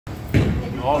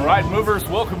All right, movers,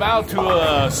 welcome out to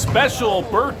a special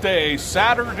birthday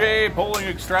Saturday bowling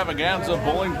extravaganza,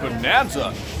 Bowling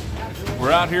Bonanza.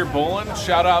 We're out here bowling.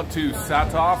 Shout out to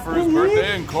Satov for his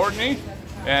birthday and Courtney.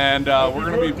 And we're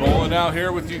going to be bowling out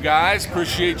here with you guys.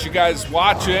 Appreciate you guys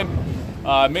watching.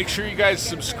 Make sure you guys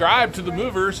subscribe to the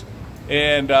movers.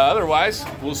 And otherwise,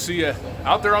 we'll see you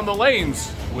out there on the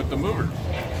lanes with the movers.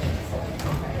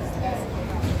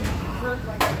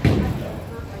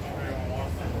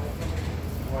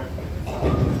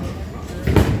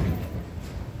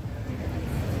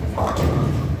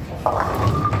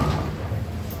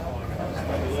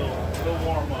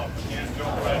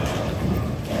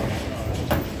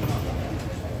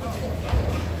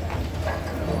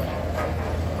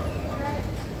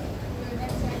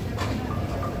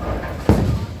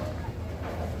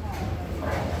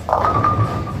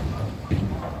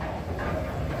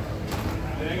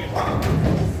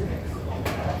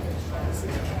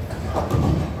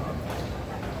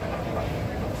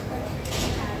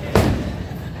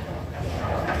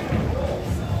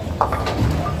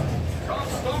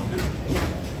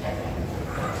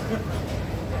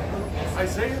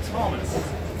 Isaiah Thomas.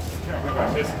 Can't believe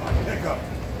I missed my pickup.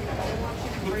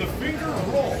 With the finger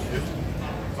roll.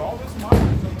 It's all this mine or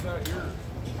some of that yours?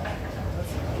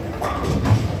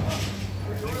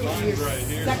 Mine's right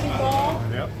here. Second ball.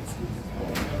 Yep.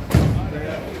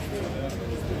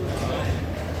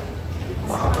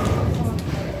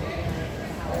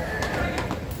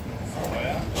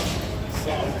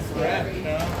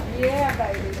 Yeah,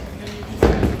 baby.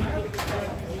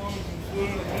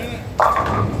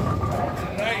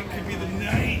 Tonight could be the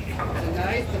night. The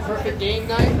night, the perfect game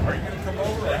night. Are you gonna come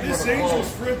over? This angel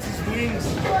spreads his wings.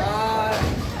 I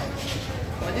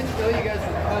didn't know you guys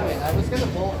were coming. I was gonna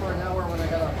bowl for an hour when I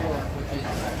got off work, which is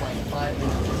like 5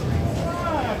 minutes.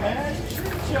 Man,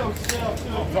 treat yourself.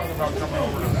 I'm talking about coming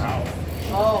over to the house.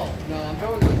 Oh no, I'm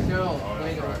going to the show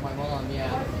later with my mom.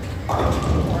 Yeah,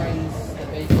 friends, the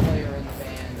bass player in the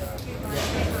band.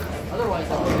 Yeah. Otherwise,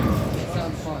 it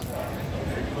sounds fun.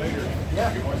 Later.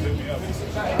 Yeah. You want to hit me up?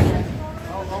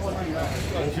 I'll let you know.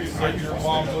 She said your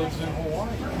mom lives in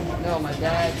Hawaii. No, my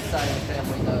dad's side of the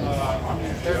family does.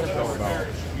 There's a door.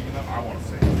 I want to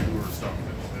say 2 or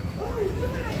something.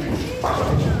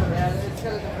 Yeah, it's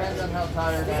gonna depend on how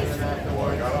tired I am Well,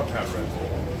 I afterwards. got up, had a Red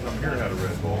Bull. I'm here, had a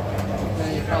Red Bull. Then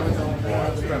you probably go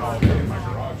I spent all day in my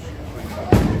garage.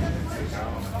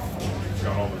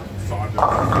 Got all the sawdust on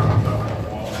the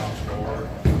wall outdoor.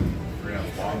 We're gonna have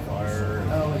a bonfire.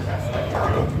 Oh, yeah.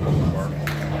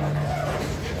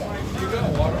 You got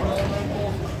a watermelon Red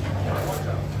Bull?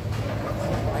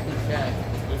 I can check.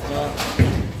 If not,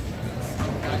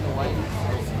 Back to white.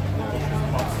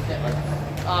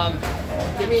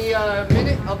 Give me a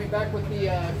minute. I'll be back with the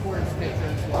quarters pitcher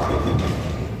as well.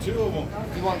 2 of them.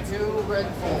 You want 2 Red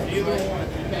Bulls? Either right?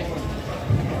 Okay.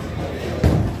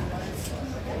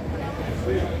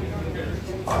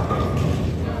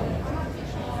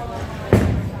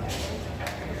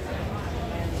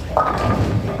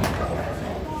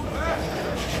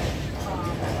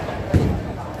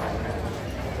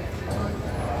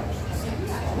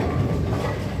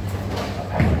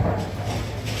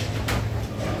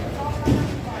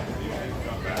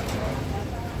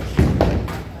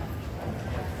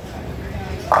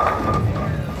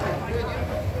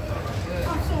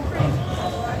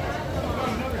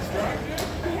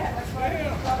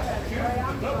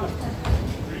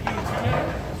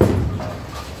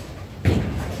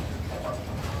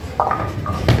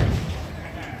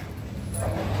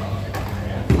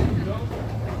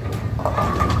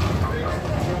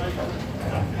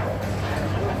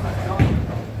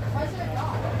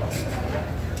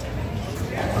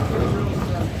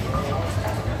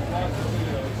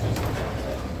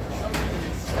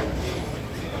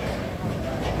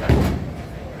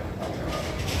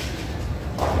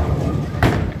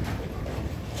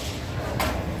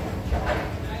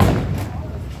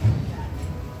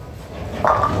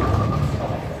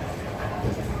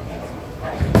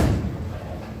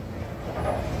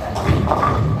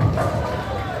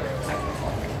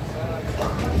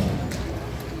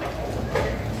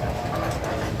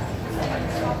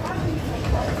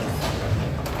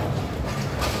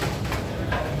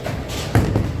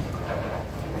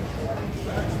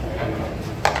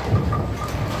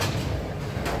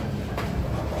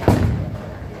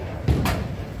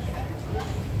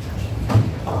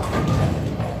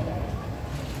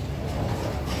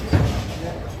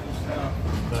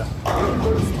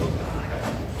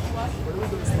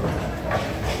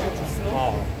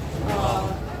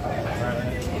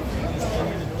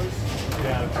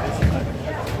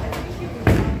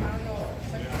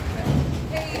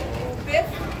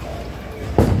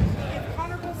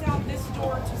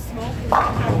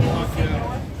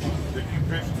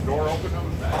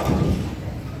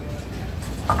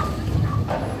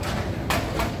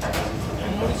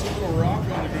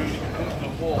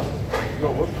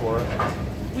 go look for it.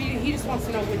 He just wants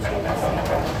to know which one.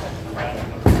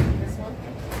 This one?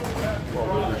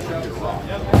 Well, there should be a rock.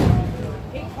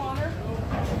 Hey, Connor.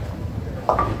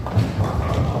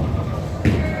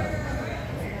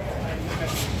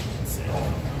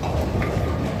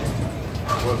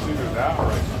 Well, it's either that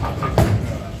or it's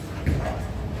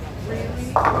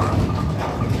Really?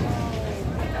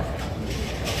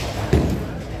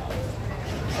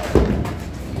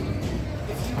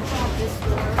 If you bought this for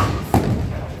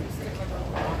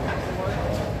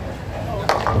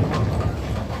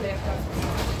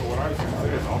So what I was going to say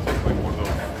is I'll take like one of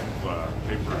those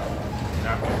paper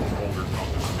napkin holders and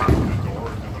I'll just stick it in the door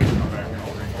and then when I come back and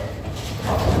I'll ring it.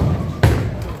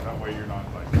 That way you're not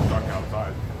like stuck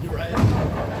outside. You're right.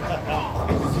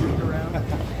 Scoot around.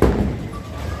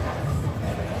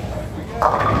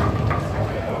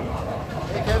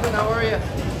 Hey Kevin, how are you?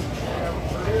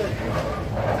 Good.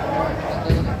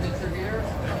 Got the picture here.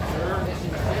 Sure. Mission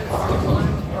chips,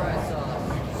 lime with fry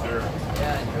sauce. Sir,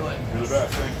 Yeah, enjoy. you're the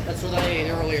best. Thank you. That's what I ate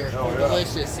earlier. Oh, yeah.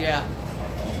 Delicious, yeah.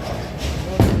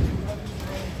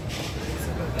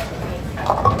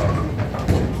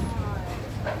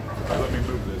 Let me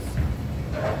move this.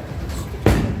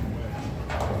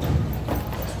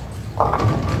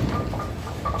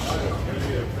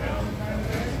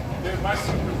 Dude, my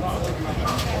secret's not looking at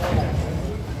that.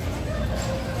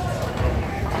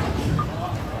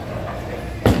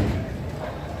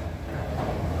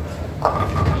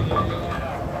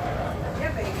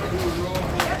 Yeah, baby.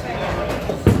 Yeah,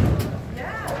 baby.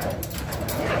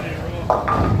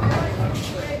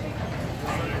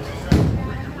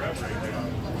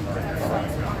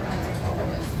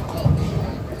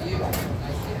 You.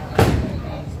 I see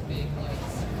these big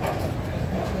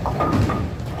lights.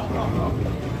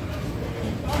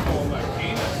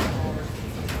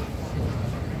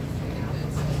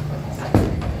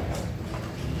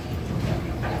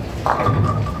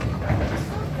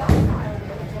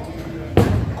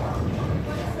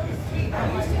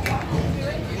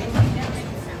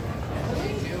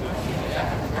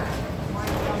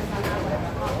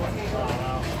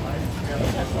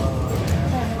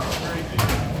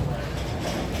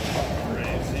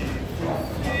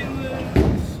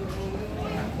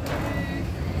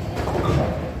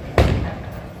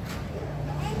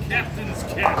 Captain's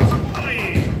cat.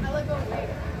 Aye.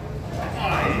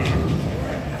 Aye.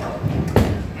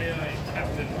 Aye, aye,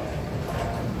 Captain.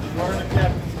 You are the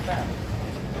captain's cat.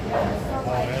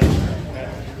 Oh, yes.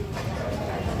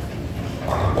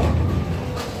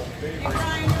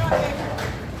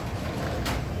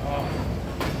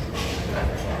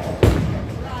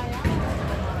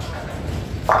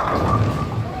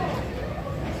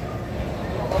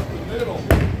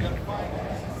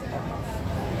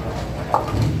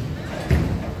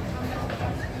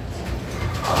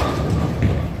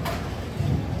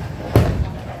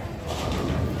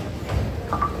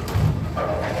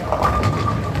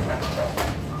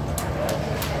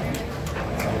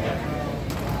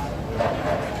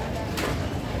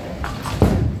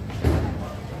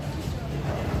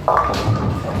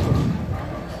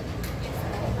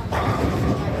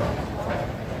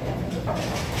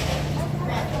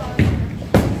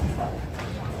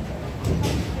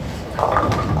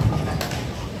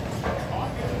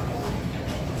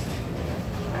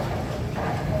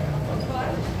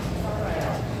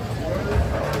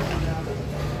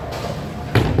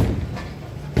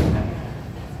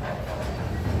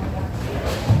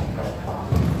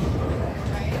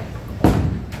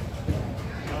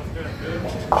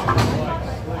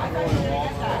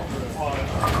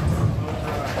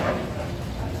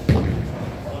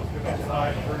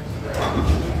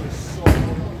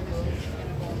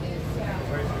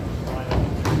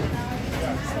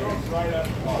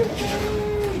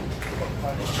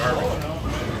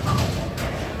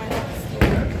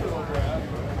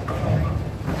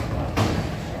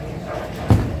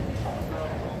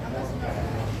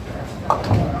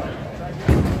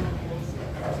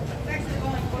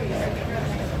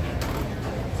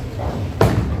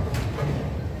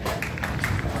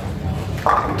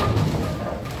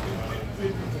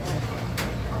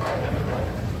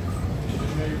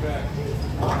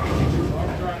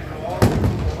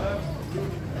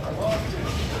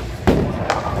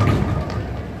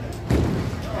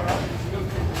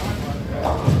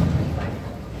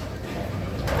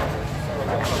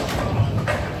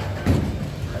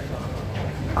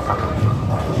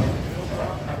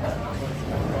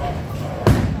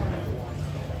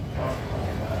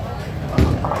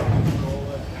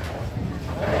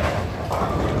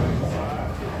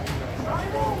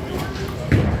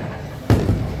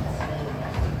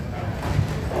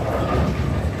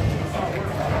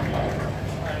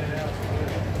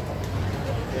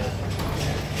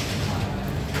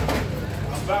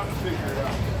 figure it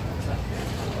out.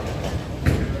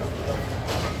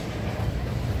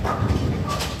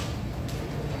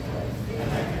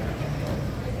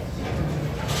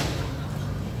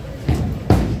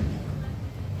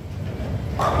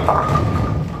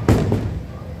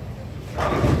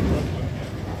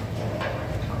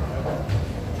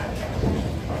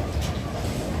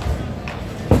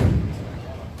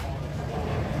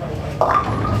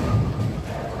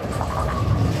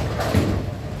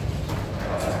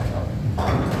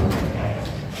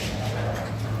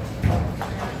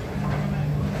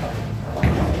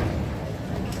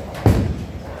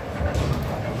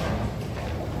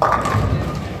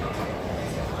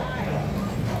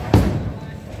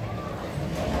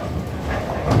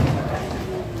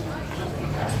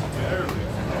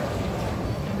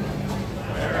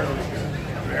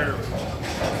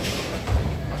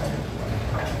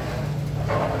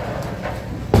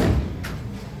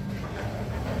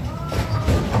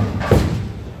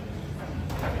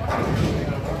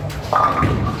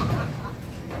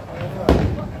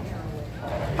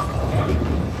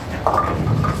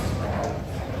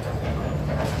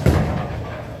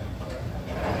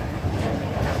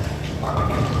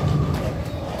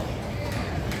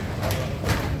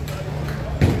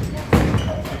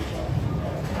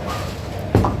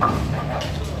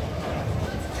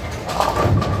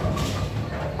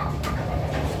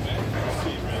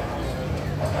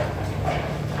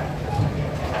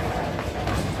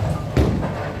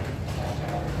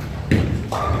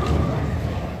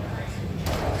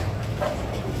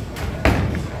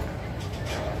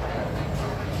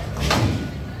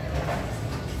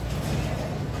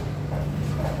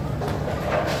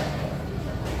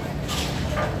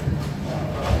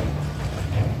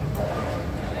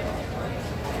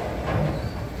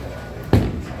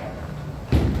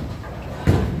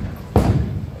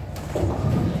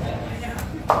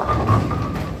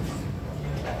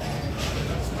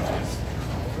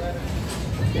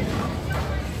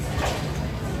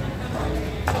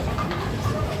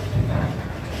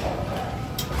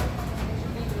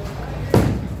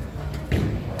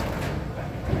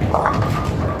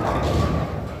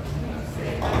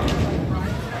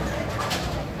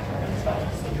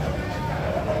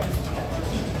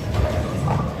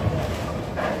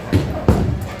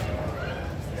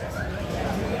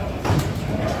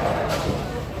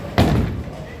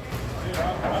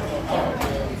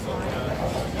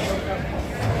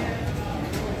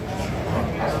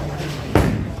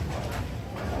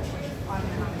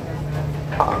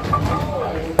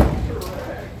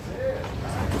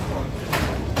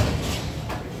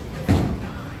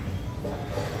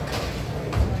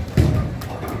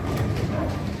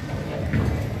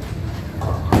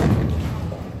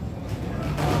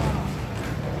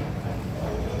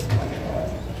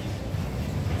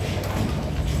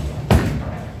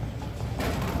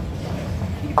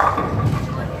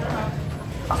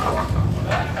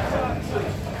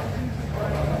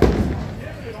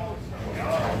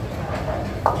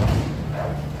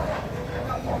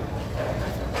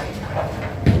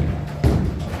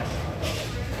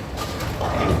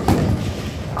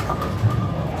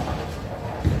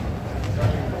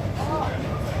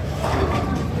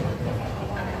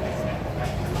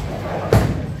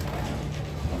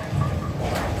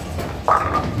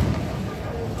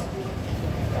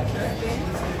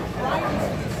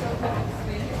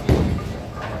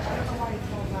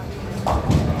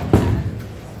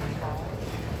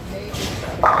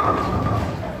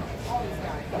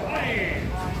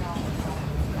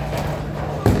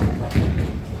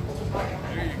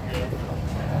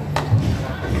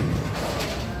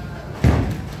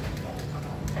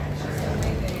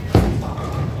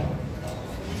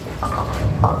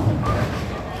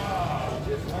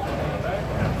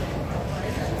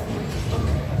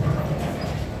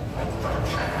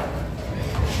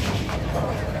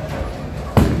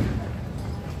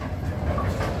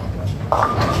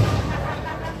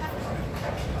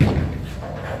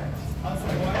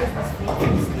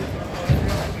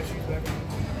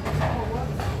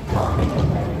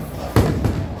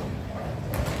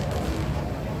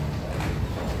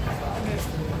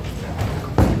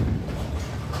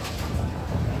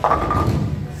 Thank you.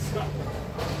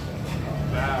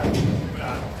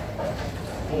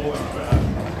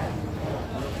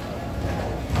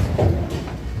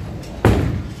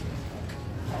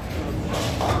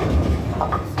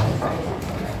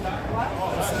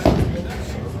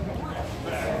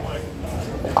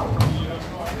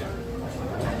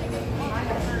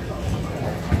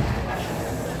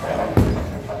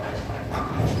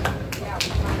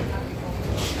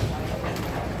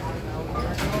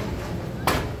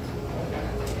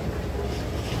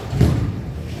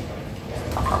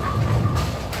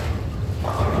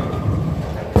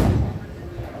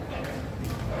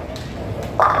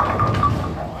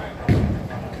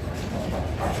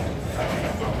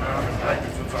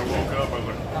 I woke up, I was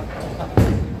like,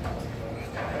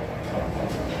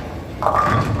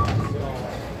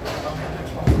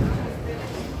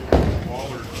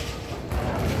 Waller.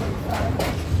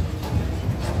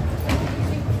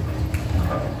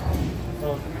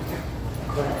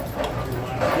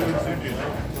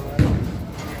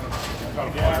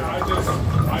 Yeah, I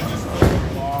just put a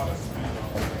lot of speed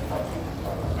on.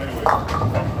 Anyway,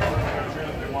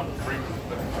 they want to bring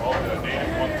all the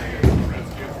native ones that the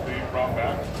Redskins they brought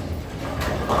back.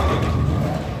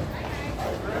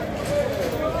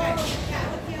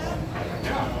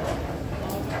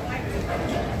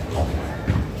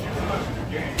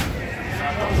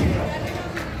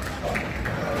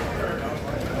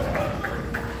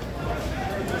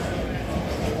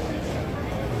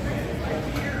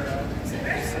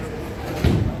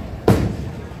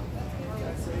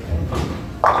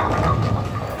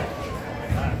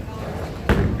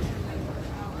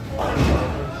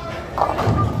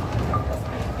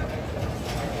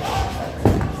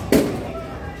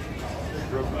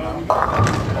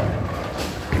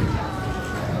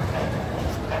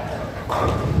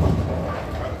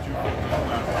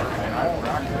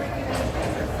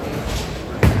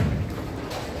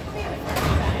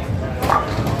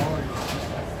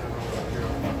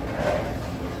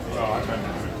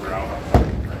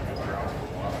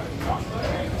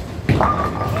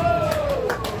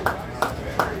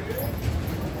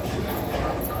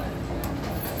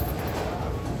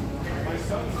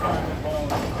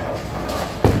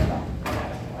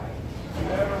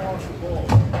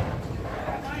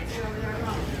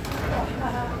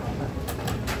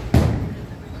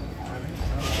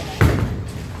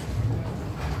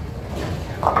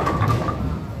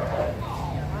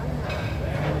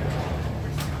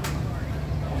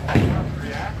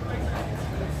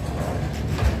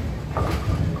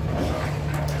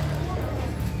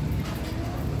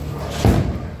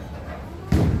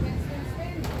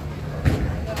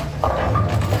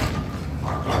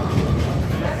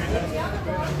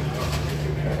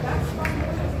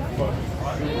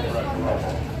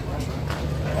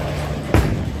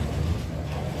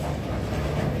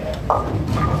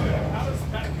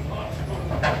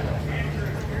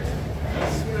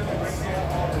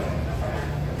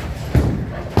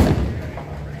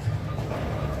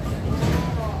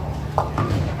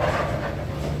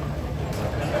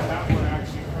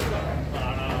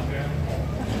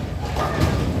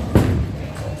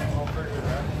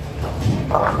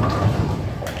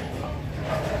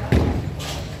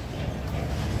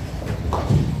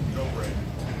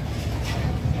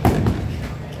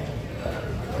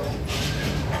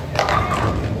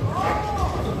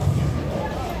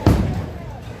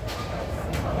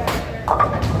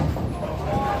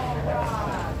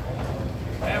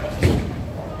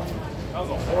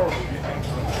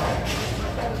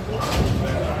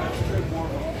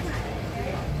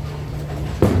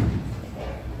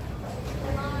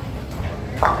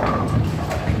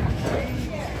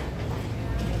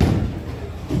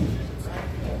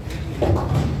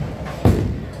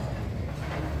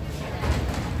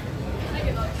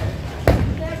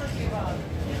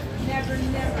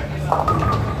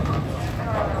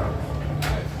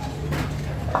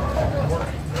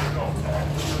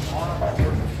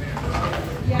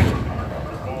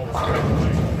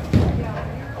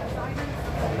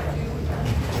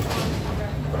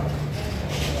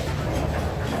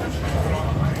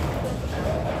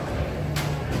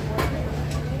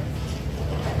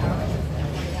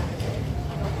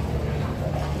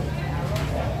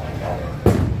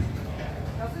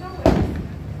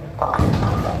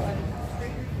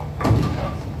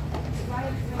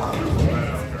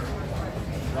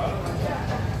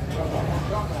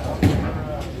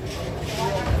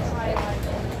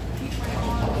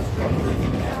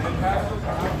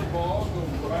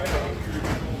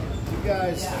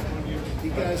 You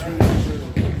guys remember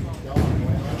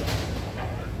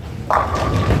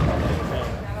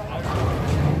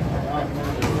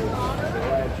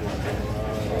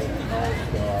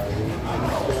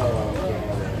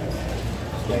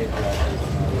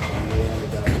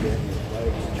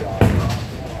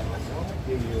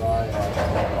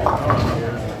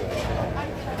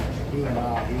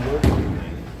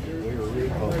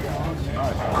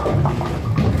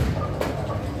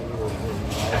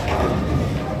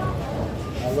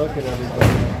look at everybody,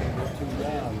 they're too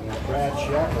down. Brad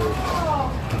Shepard.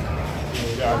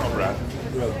 Yeah, I know Brad.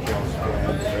 Real close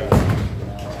friend.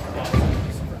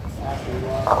 After a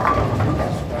while,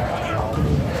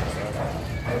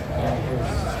 his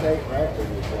state record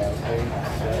was like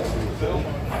 872.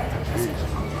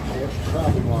 It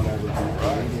probably won't ever be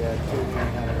beat. He had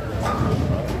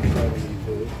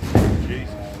 272. Jeez.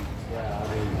 Yeah, I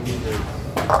mean, he was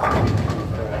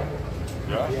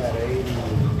Yeah. he had 80, 86,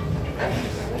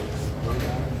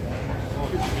 89. Oh,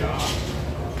 good job.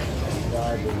 He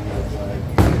died when he was like,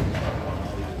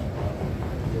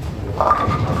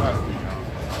 Must be young.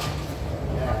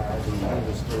 yeah, I mean, he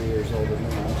was 3 years older than me.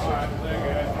 I'm All right, play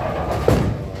good. so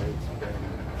it's been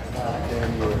about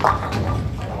 10 years.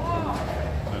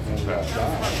 That's And he got fantastic. shot.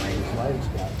 His legs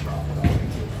got chopped off.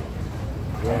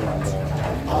 And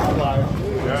I like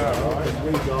too. Yeah, right. Because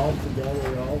we golf together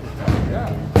all the time. Yeah.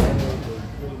 We're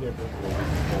pretty different things.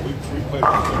 Well, we played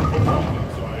the same football team,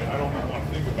 so I don't even want to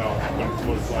think about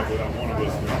what it's like without one of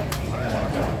us. I don't want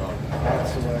to think about it.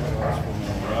 That's the way it was for me.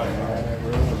 Right. And it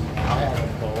really, I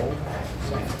haven't bowled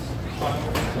since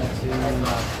he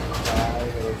died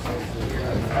or since he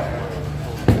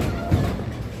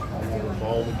I never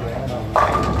bowled again.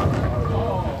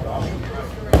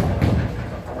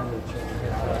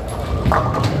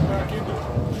 Back into it.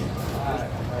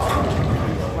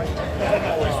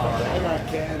 I got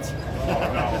cancer. Oh,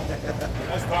 no.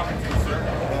 Nice talking to you, sir.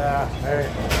 Yeah, hey,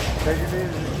 take it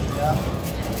easy. Yeah.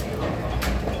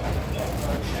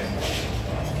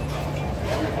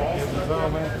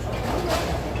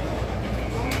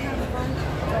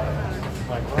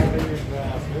 Like right in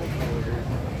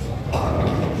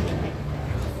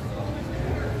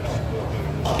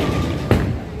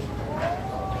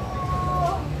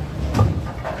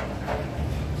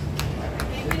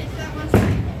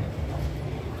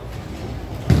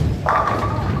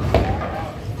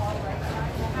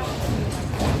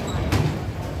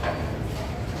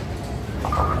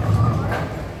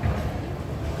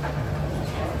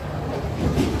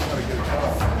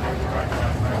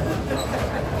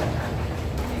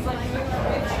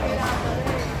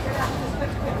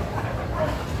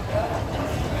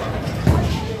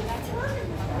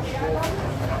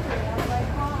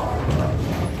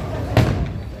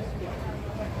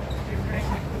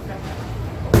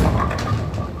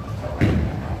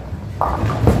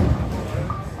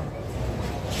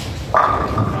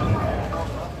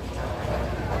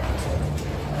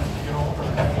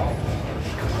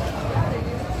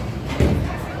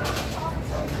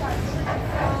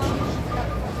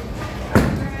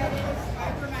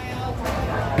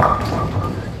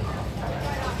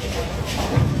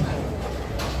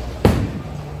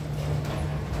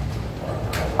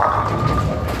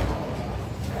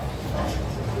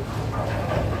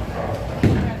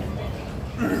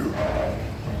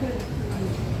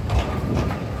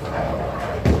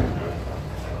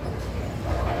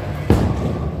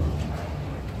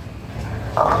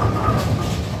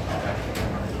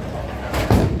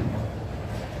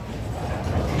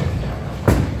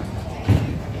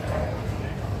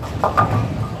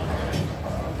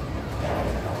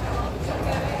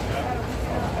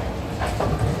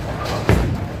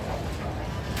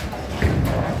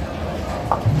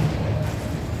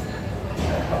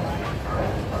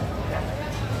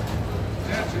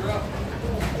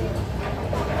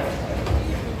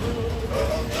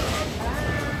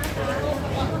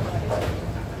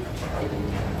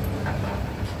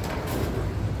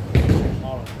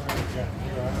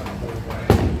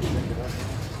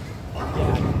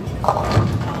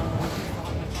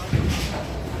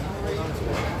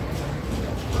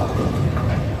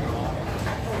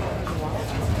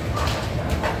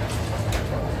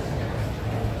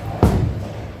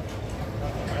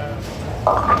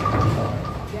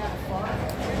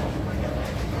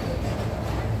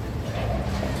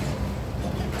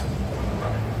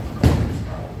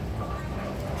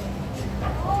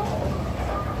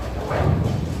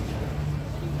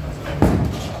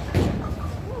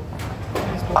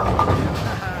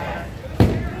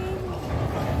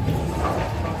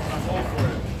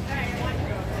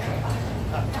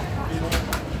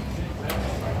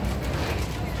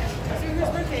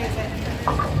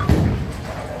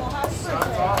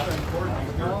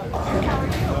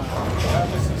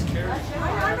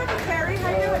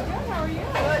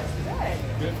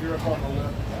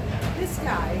This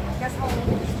guy, guess how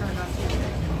old he's turned on to?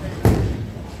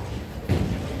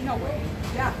 No way.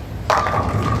 Yeah.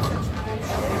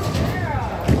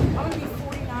 I'm gonna be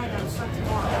 49 on Sunday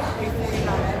tomorrow. I'll be 49.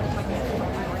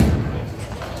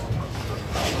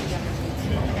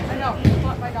 I know.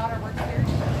 But my daughter works here.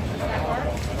 She's at work.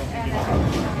 And then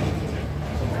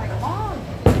she's like, Mom.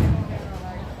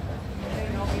 They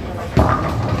know me.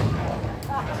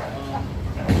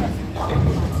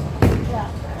 Yeah.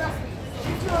 Trust me.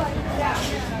 She's good.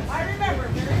 Yeah. I remember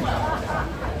very well.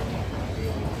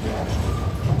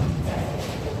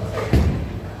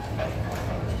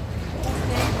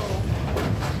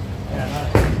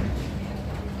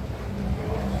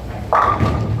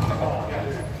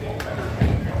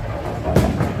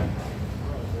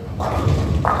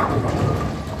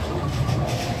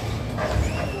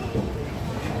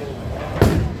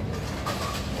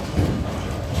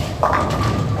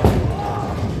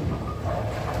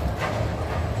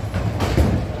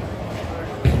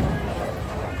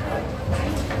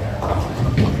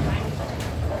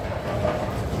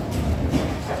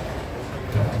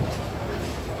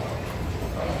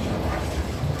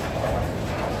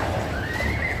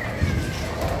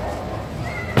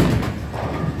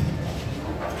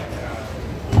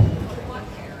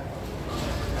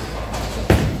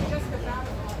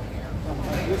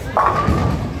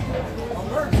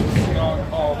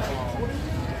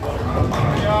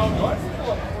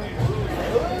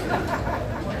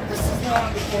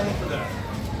 on before him for that?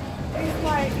 He's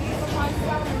like, he's a fun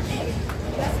seller.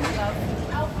 Yes, we love.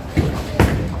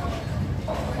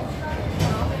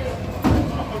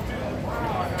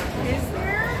 Is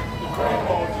there?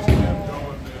 Rainbow just kept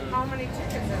going, dude. How many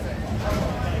tickets is it?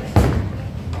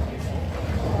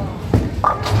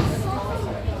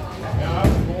 Yeah, I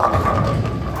was bored.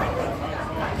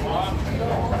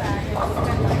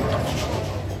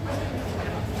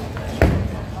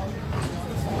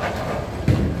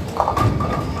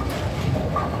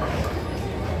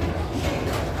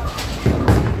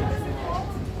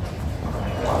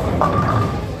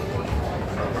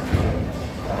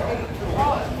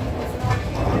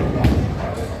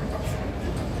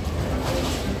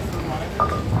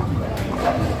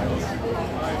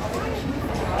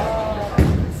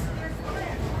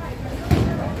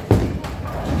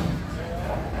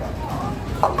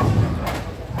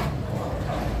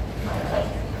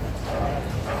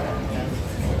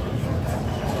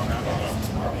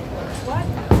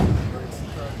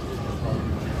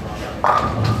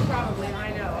 Probably,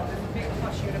 I know. There's a big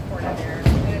plush unicorn in there,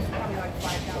 and it's probably like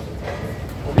 5,000 tickets.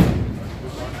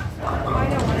 I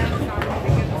know, when I was on, I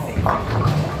get the same thing.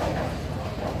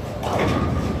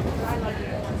 I like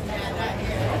unicorns.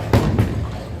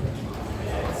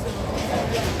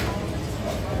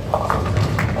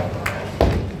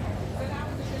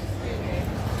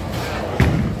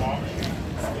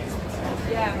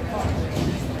 Yeah, the plush.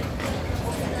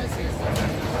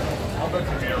 I'll bet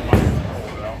you here might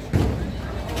pull it out.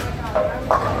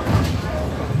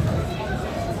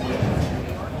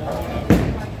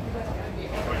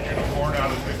 Put unicorn out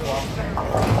of big box.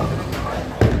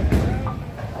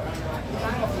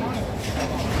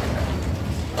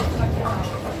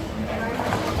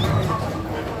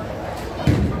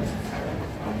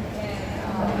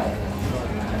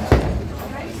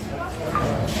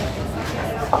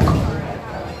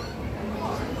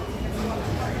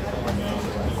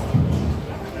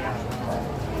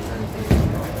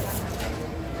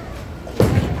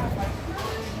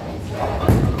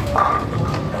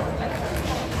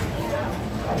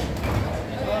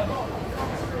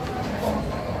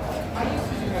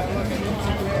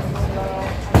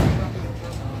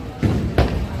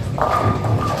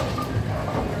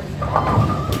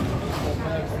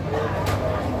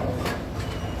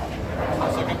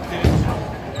 It's like a pitch.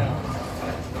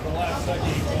 The last second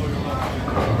you go, you're left.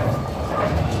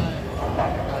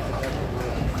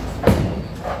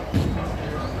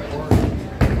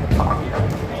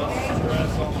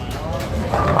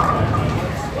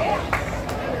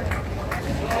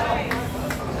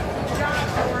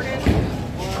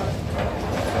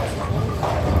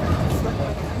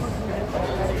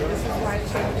 This is why I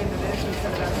changed into this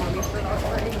instead of that mommy for us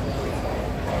already.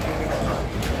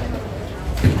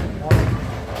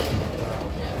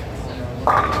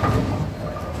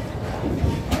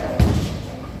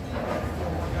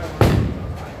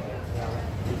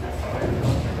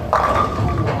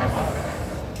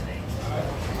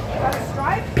 Got a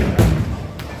stripe?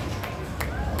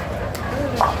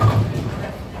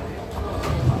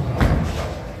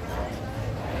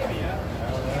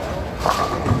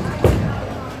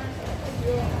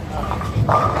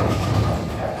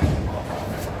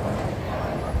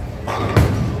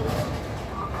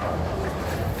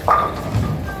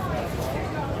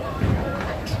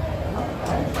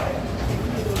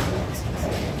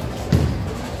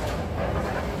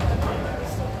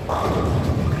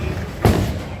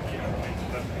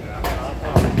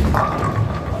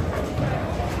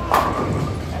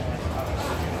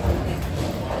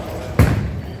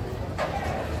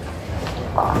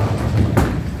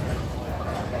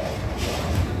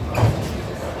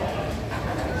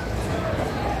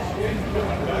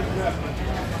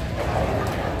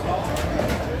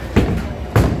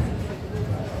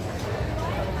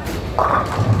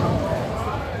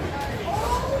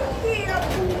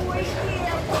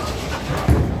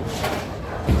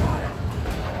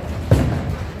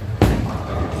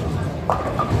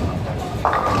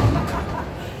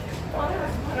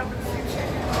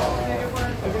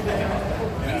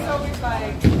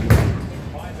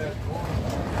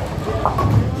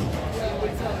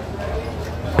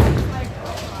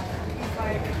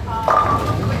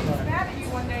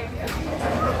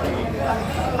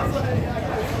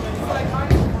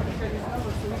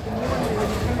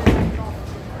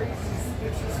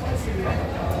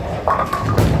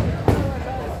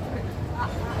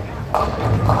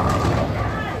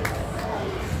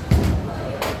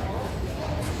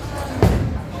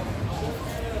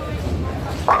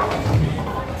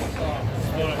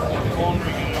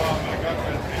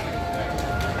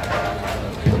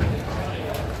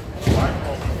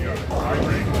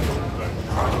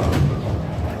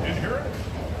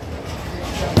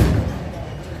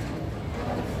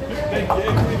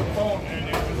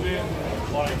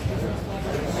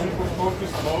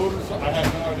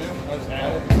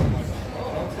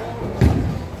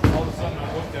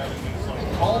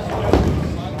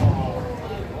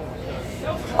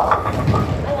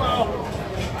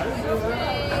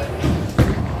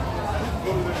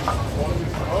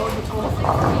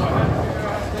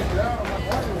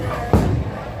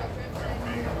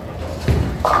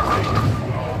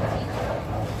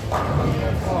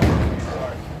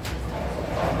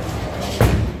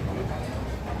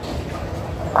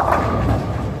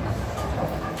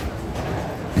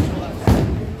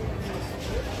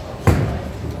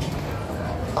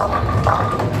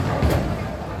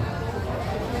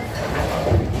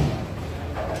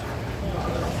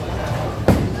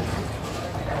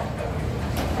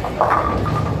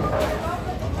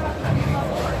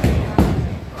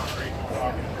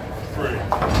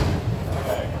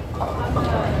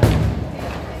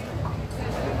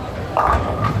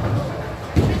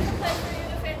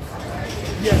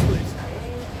 Yes, please.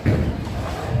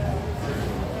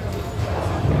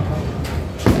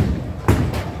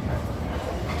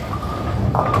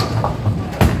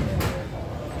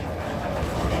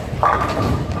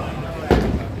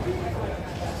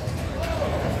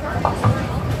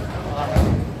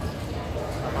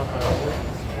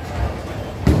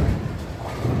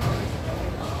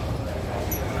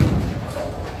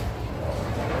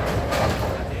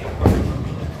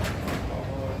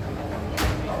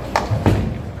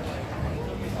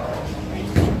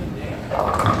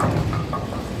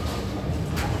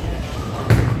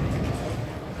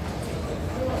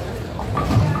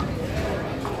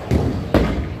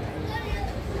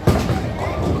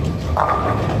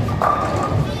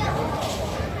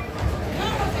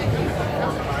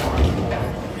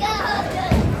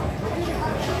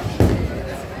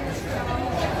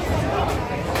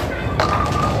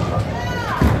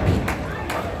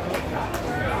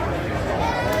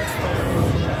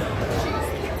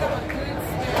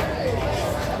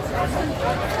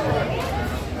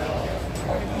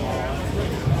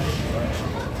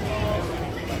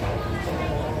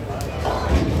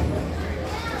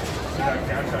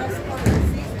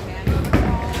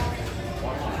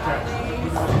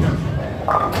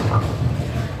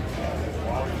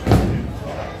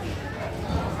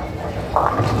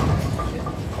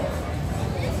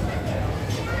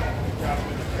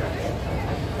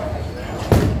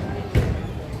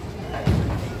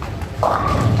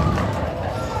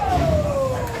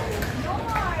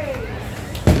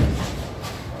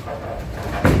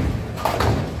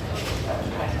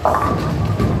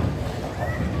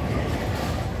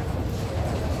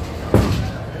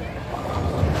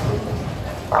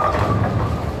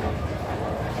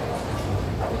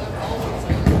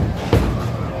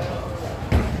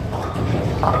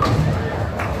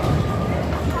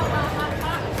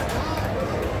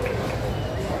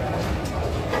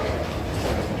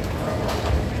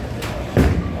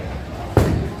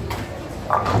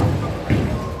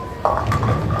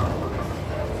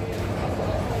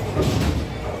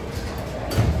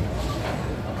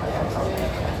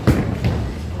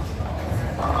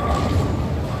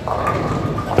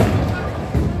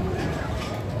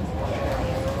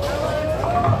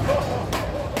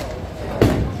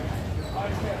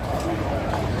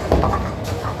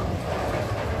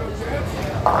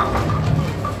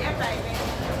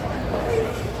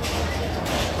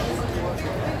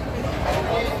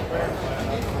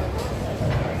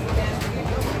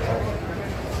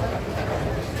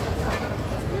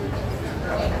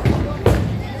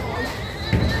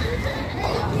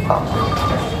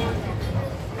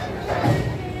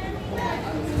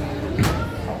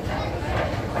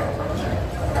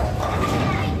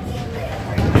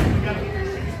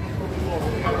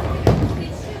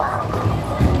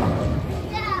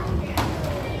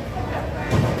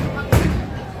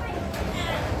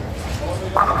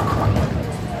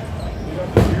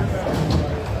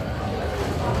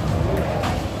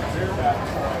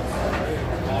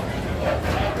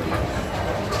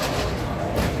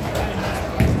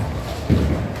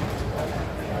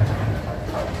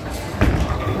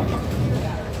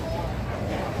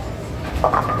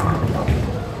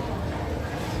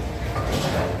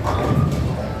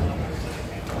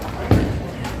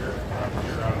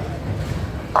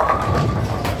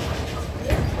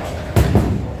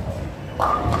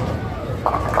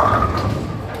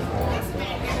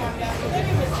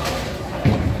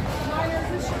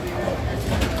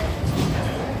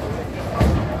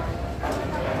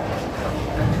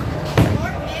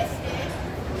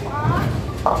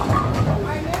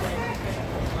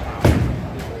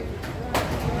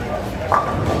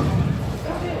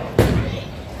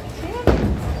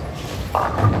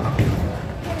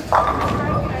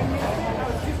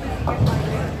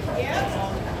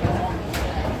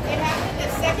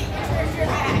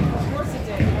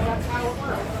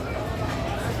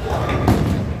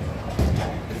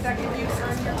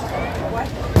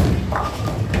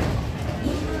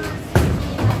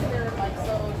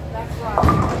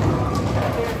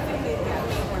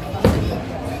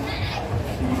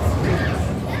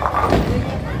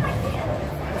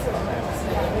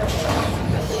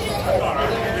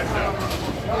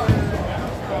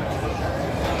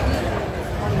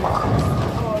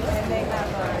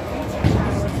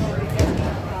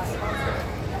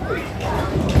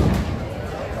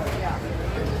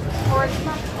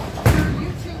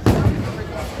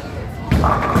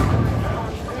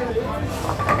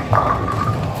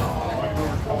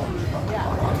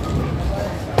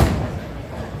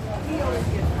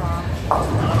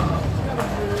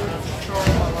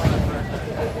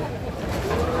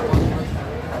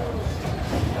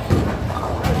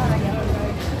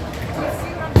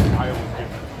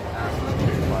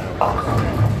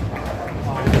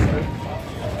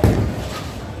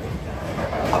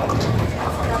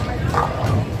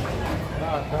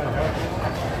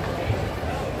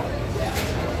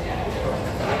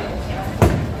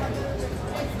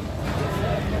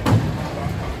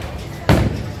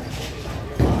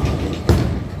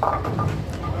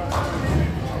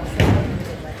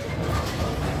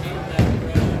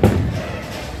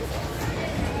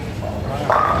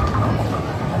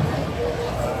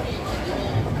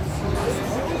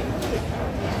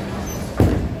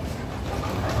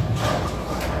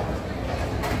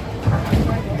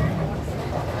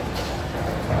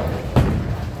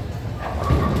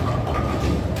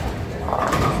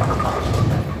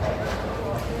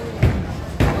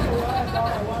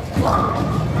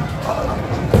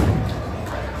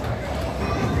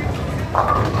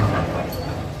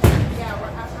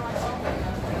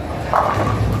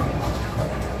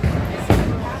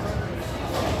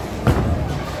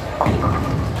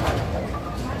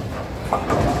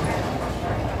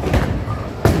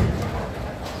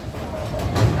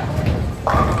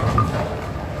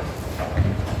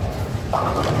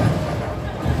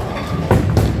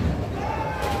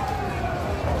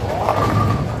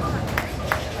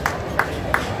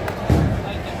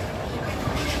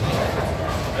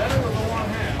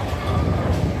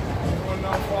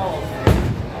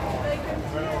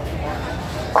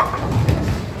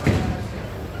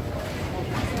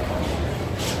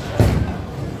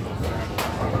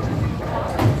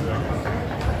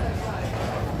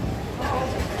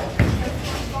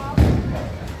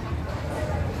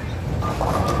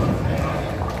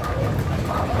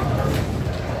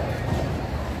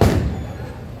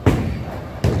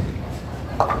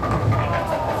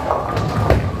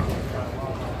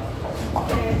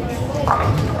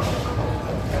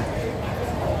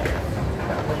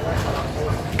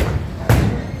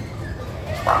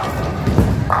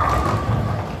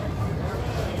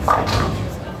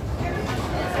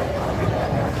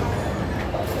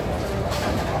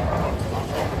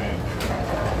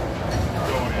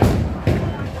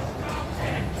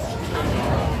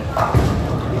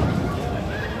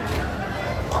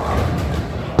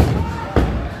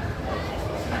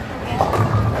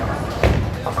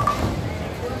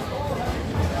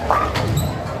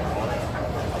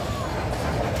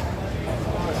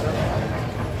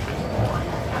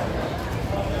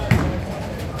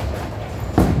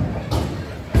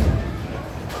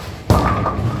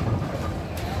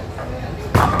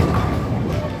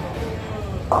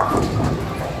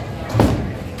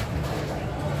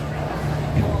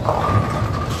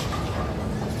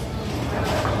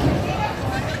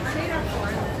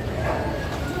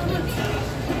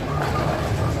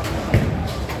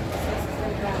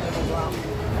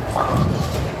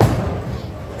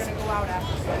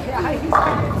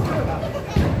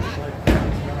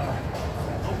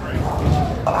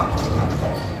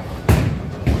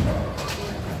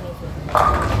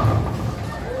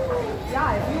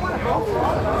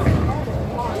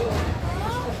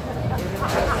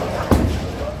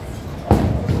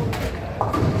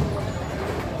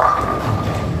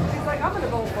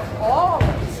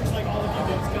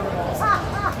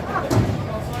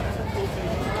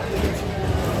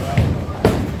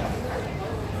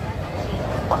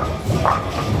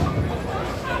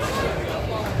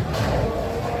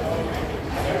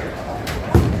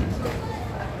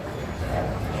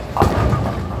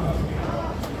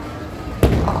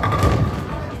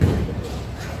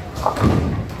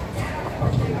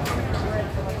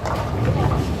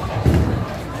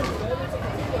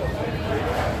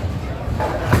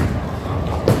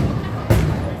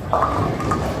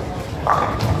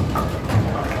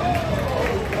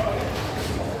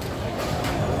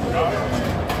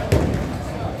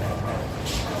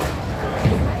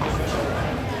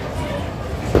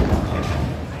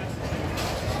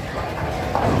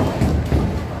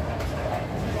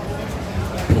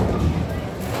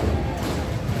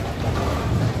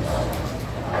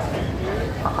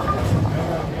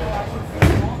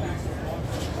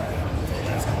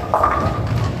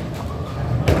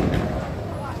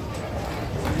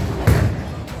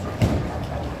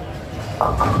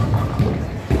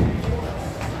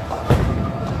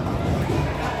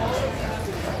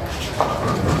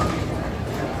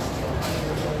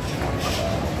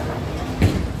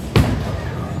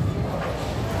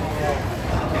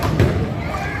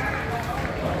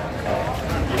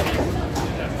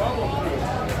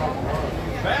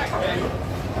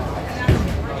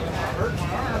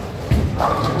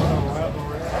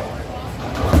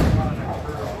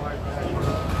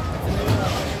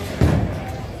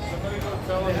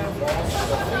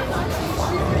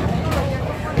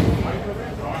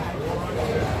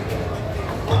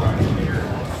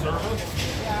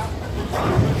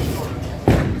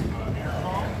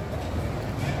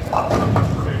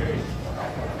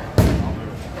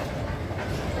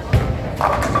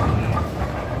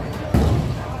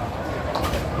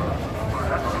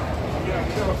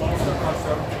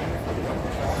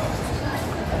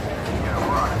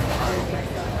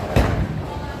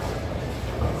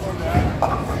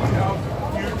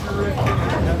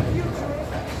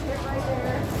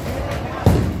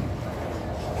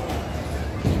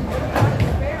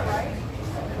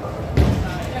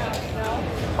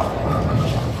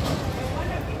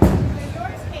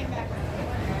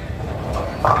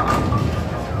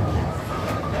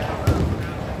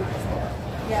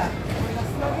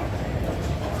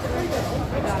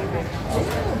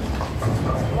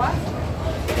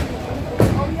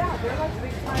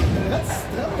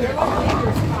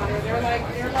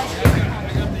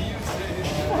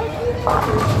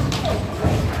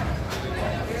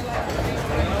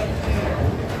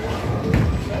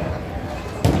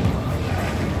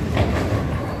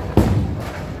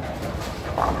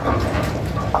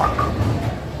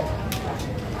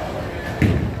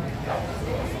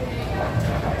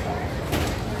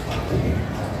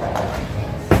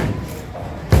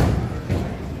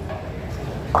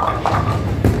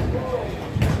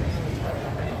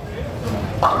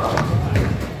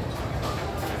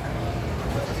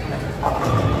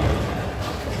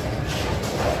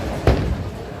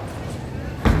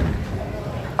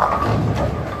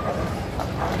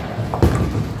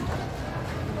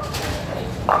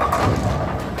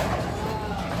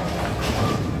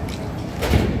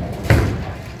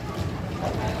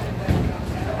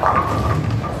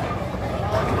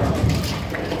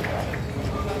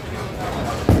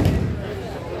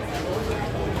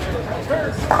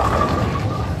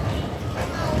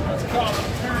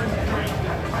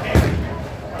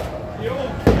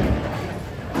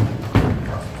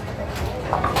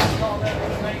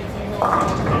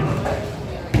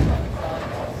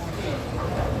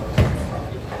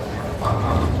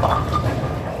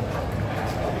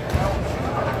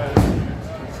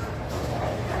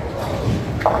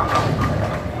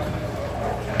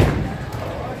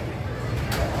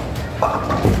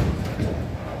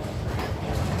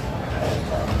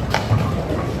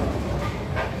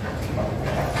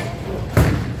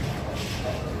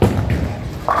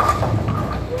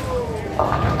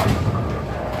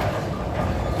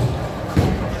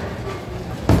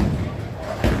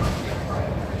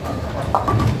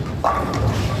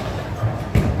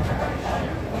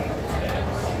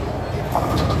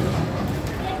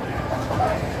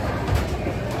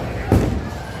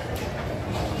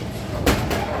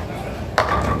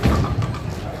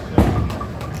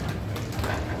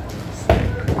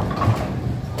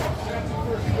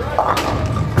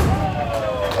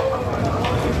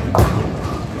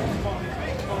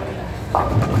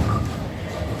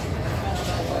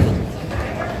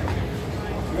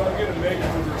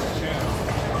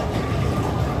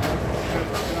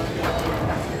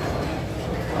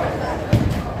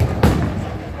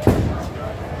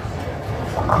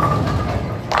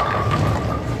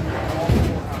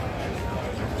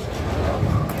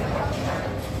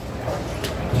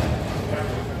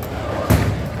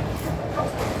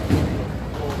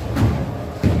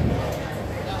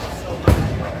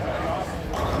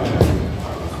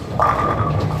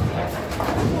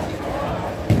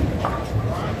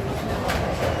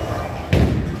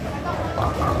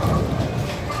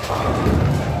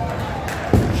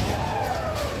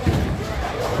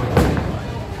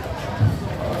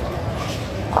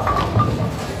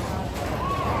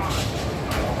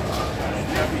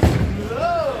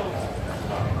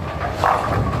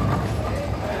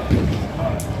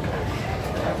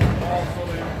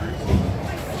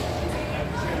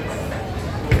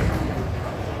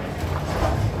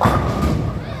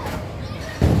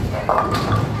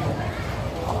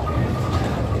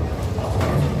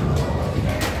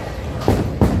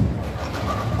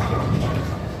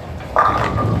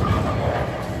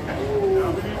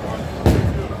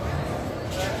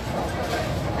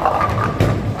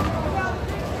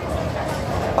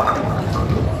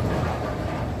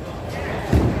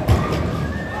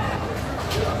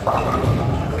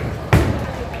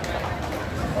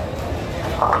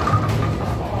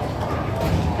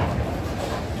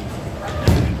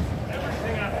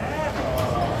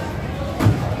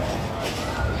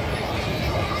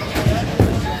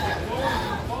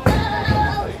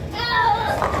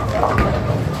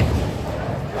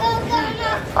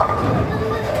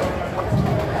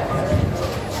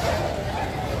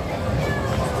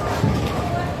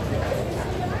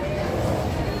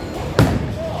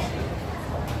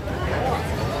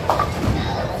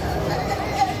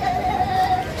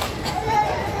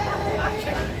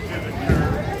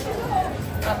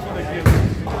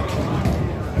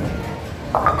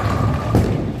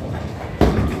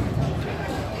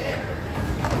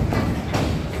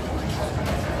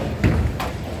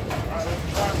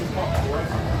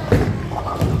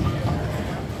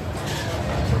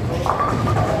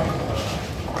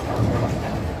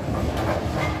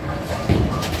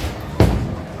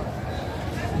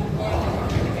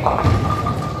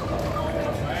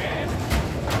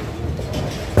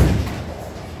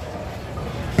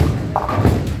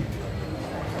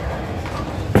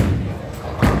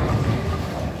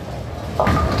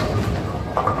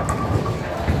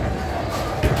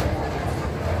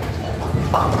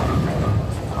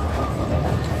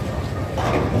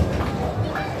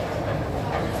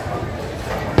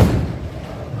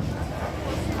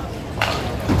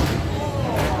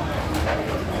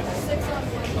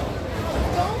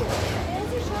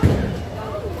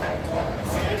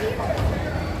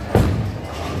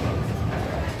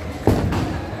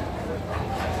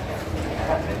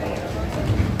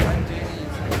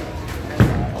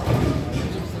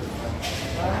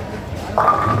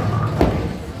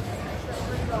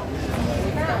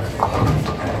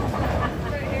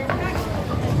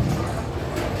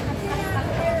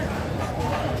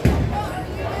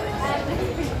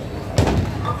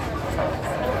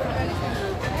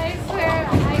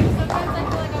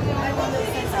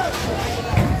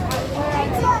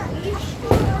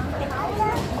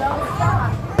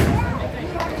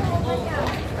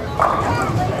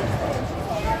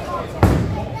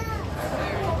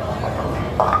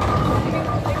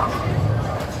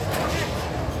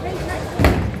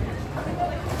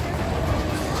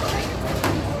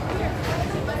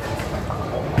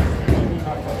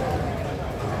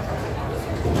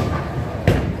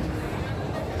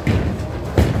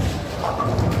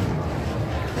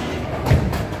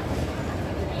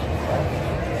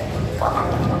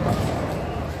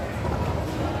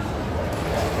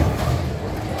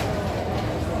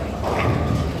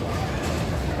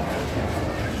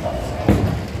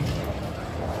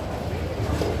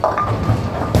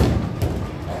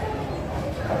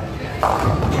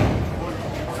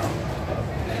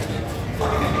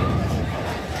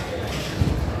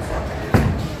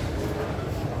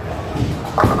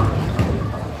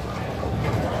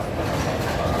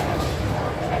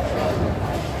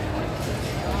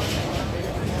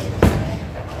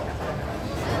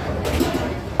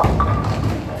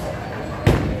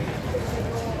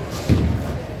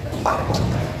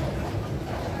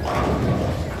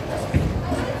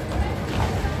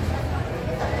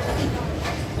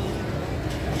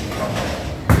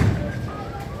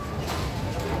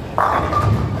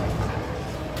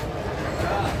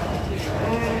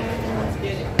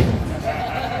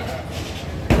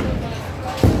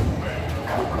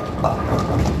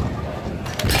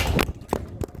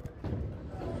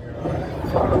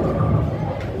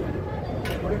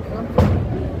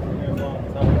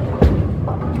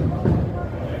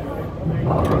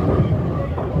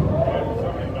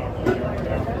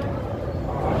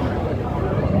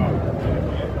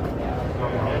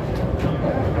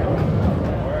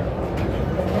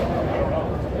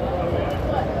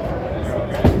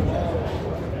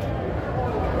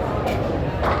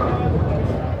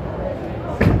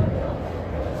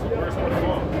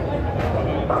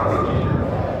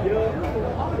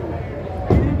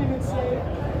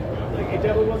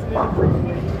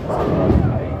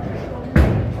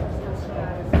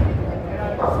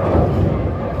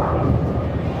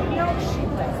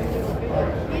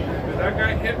 That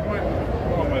guy hit my...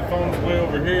 Oh, my phone's way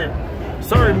over here.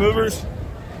 Sorry, movers.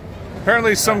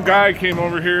 Apparently some guy came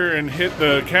over here and hit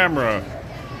the camera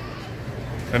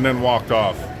and then walked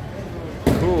off.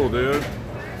 Cool, dude.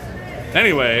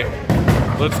 Anyway,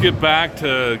 let's get back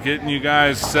to getting you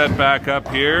guys set back up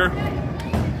here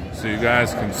so you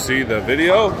guys can see the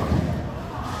video.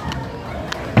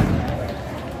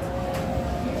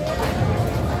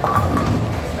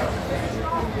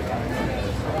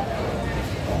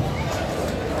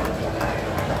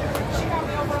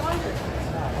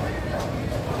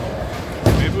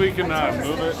 Maybe we can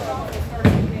move it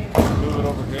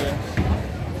over here.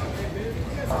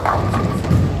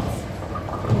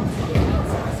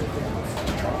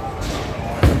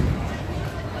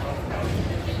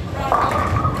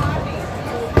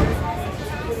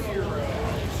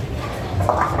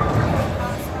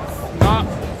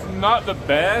 Not the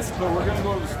best, but we're gonna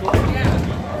go to the store. Yeah.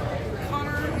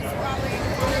 Connor is probably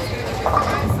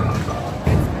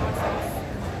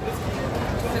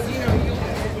because you know you'll.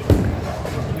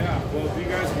 Yeah. Well, do you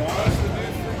guys want us to do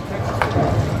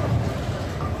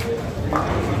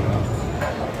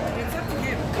It's up to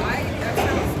him. That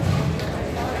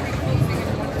sounds pretty pleasing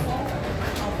and wonderful. I'll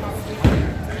probably do it.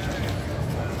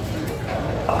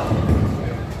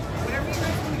 Whatever you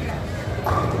guys want to get.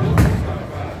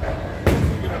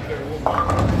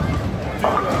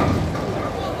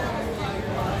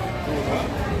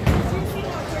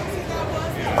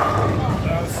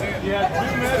 Yeah, 2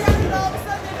 messages.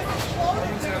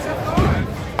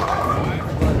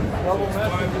 Double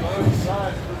messages.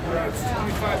 It's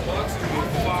 $25 and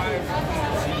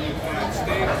you get 5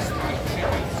 steaks, 5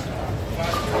 chickens,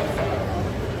 5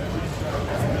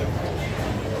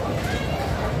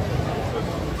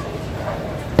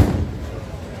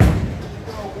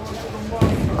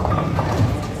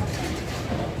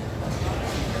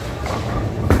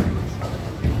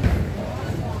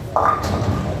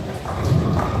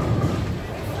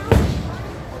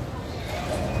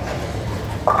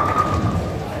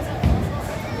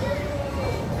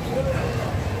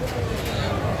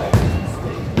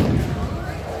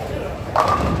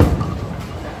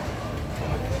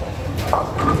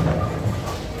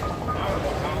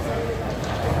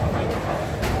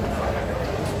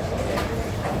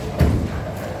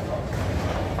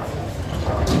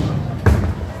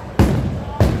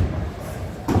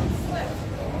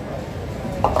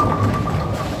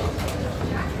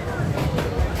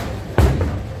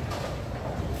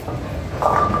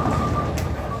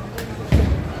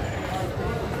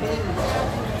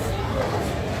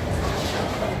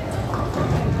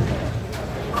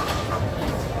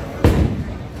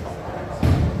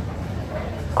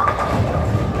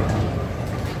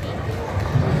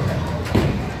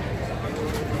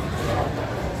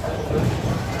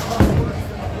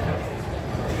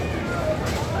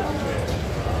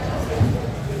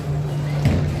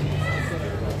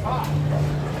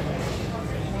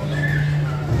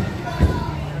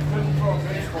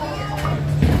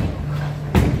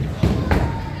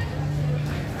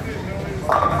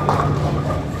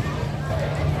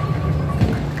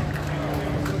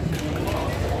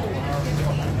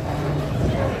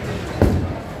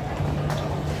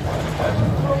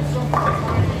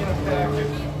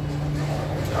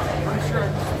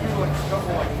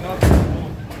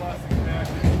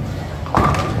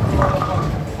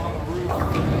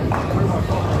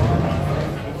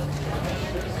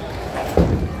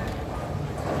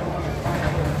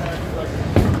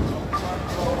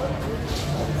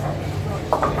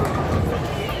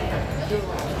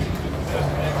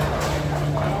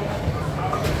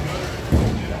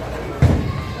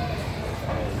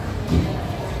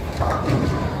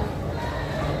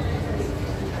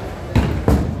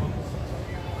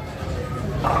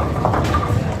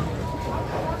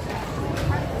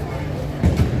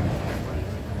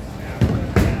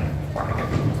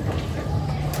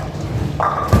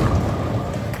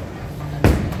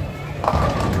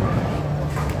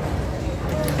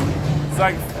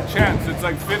 It's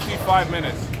like 55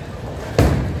 minutes.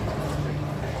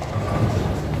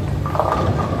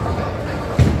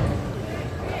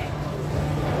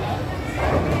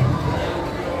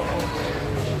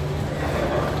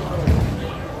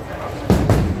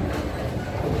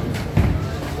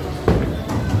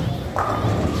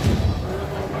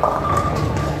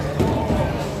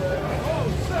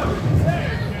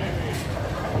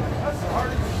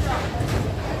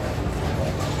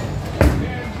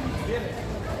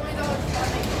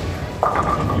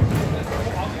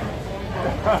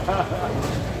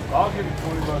 I'll give you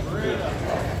 20 bucks for this.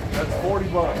 That's 40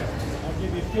 bucks. I'll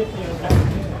give you 50 and a half.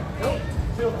 Nope.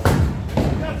 Still,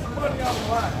 got some money on the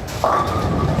line.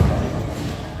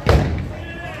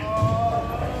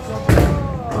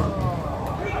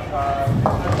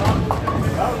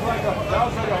 That was like a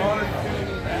 100.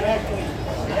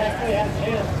 He actually has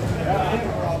him. Yeah.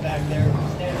 We're all back there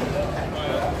standing up.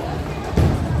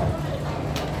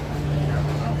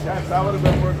 Yes, that would have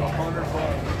been worth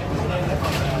 $100.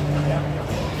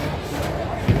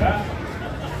 Yeah.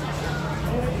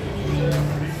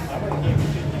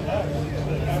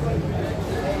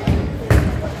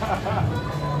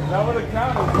 That would have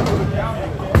counted. That would have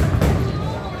counted.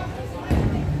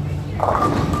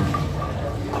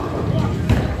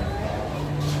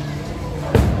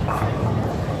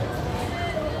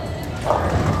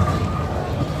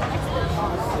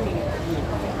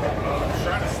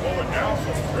 Trying to slow it down so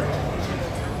it's great.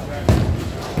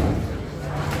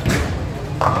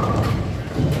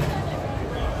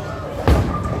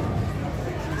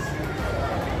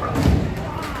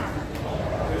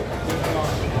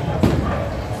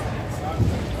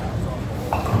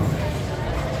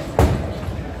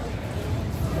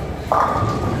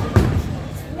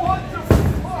 What the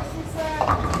fuck was that?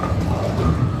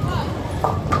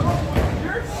 Oh my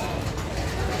goodness.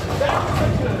 That was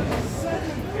like a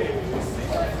 7-pig. You see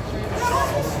that?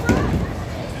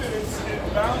 Dude, it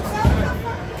bounced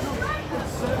back.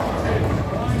 It's 7-pig.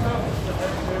 Lined up.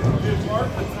 It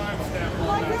marked the timestamp.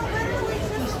 Like, it literally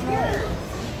just appeared.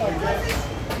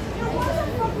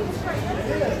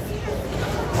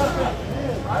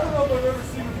 I don't know if I've ever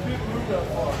seen a pig move that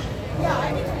far. Yeah, I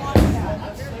need to watch that.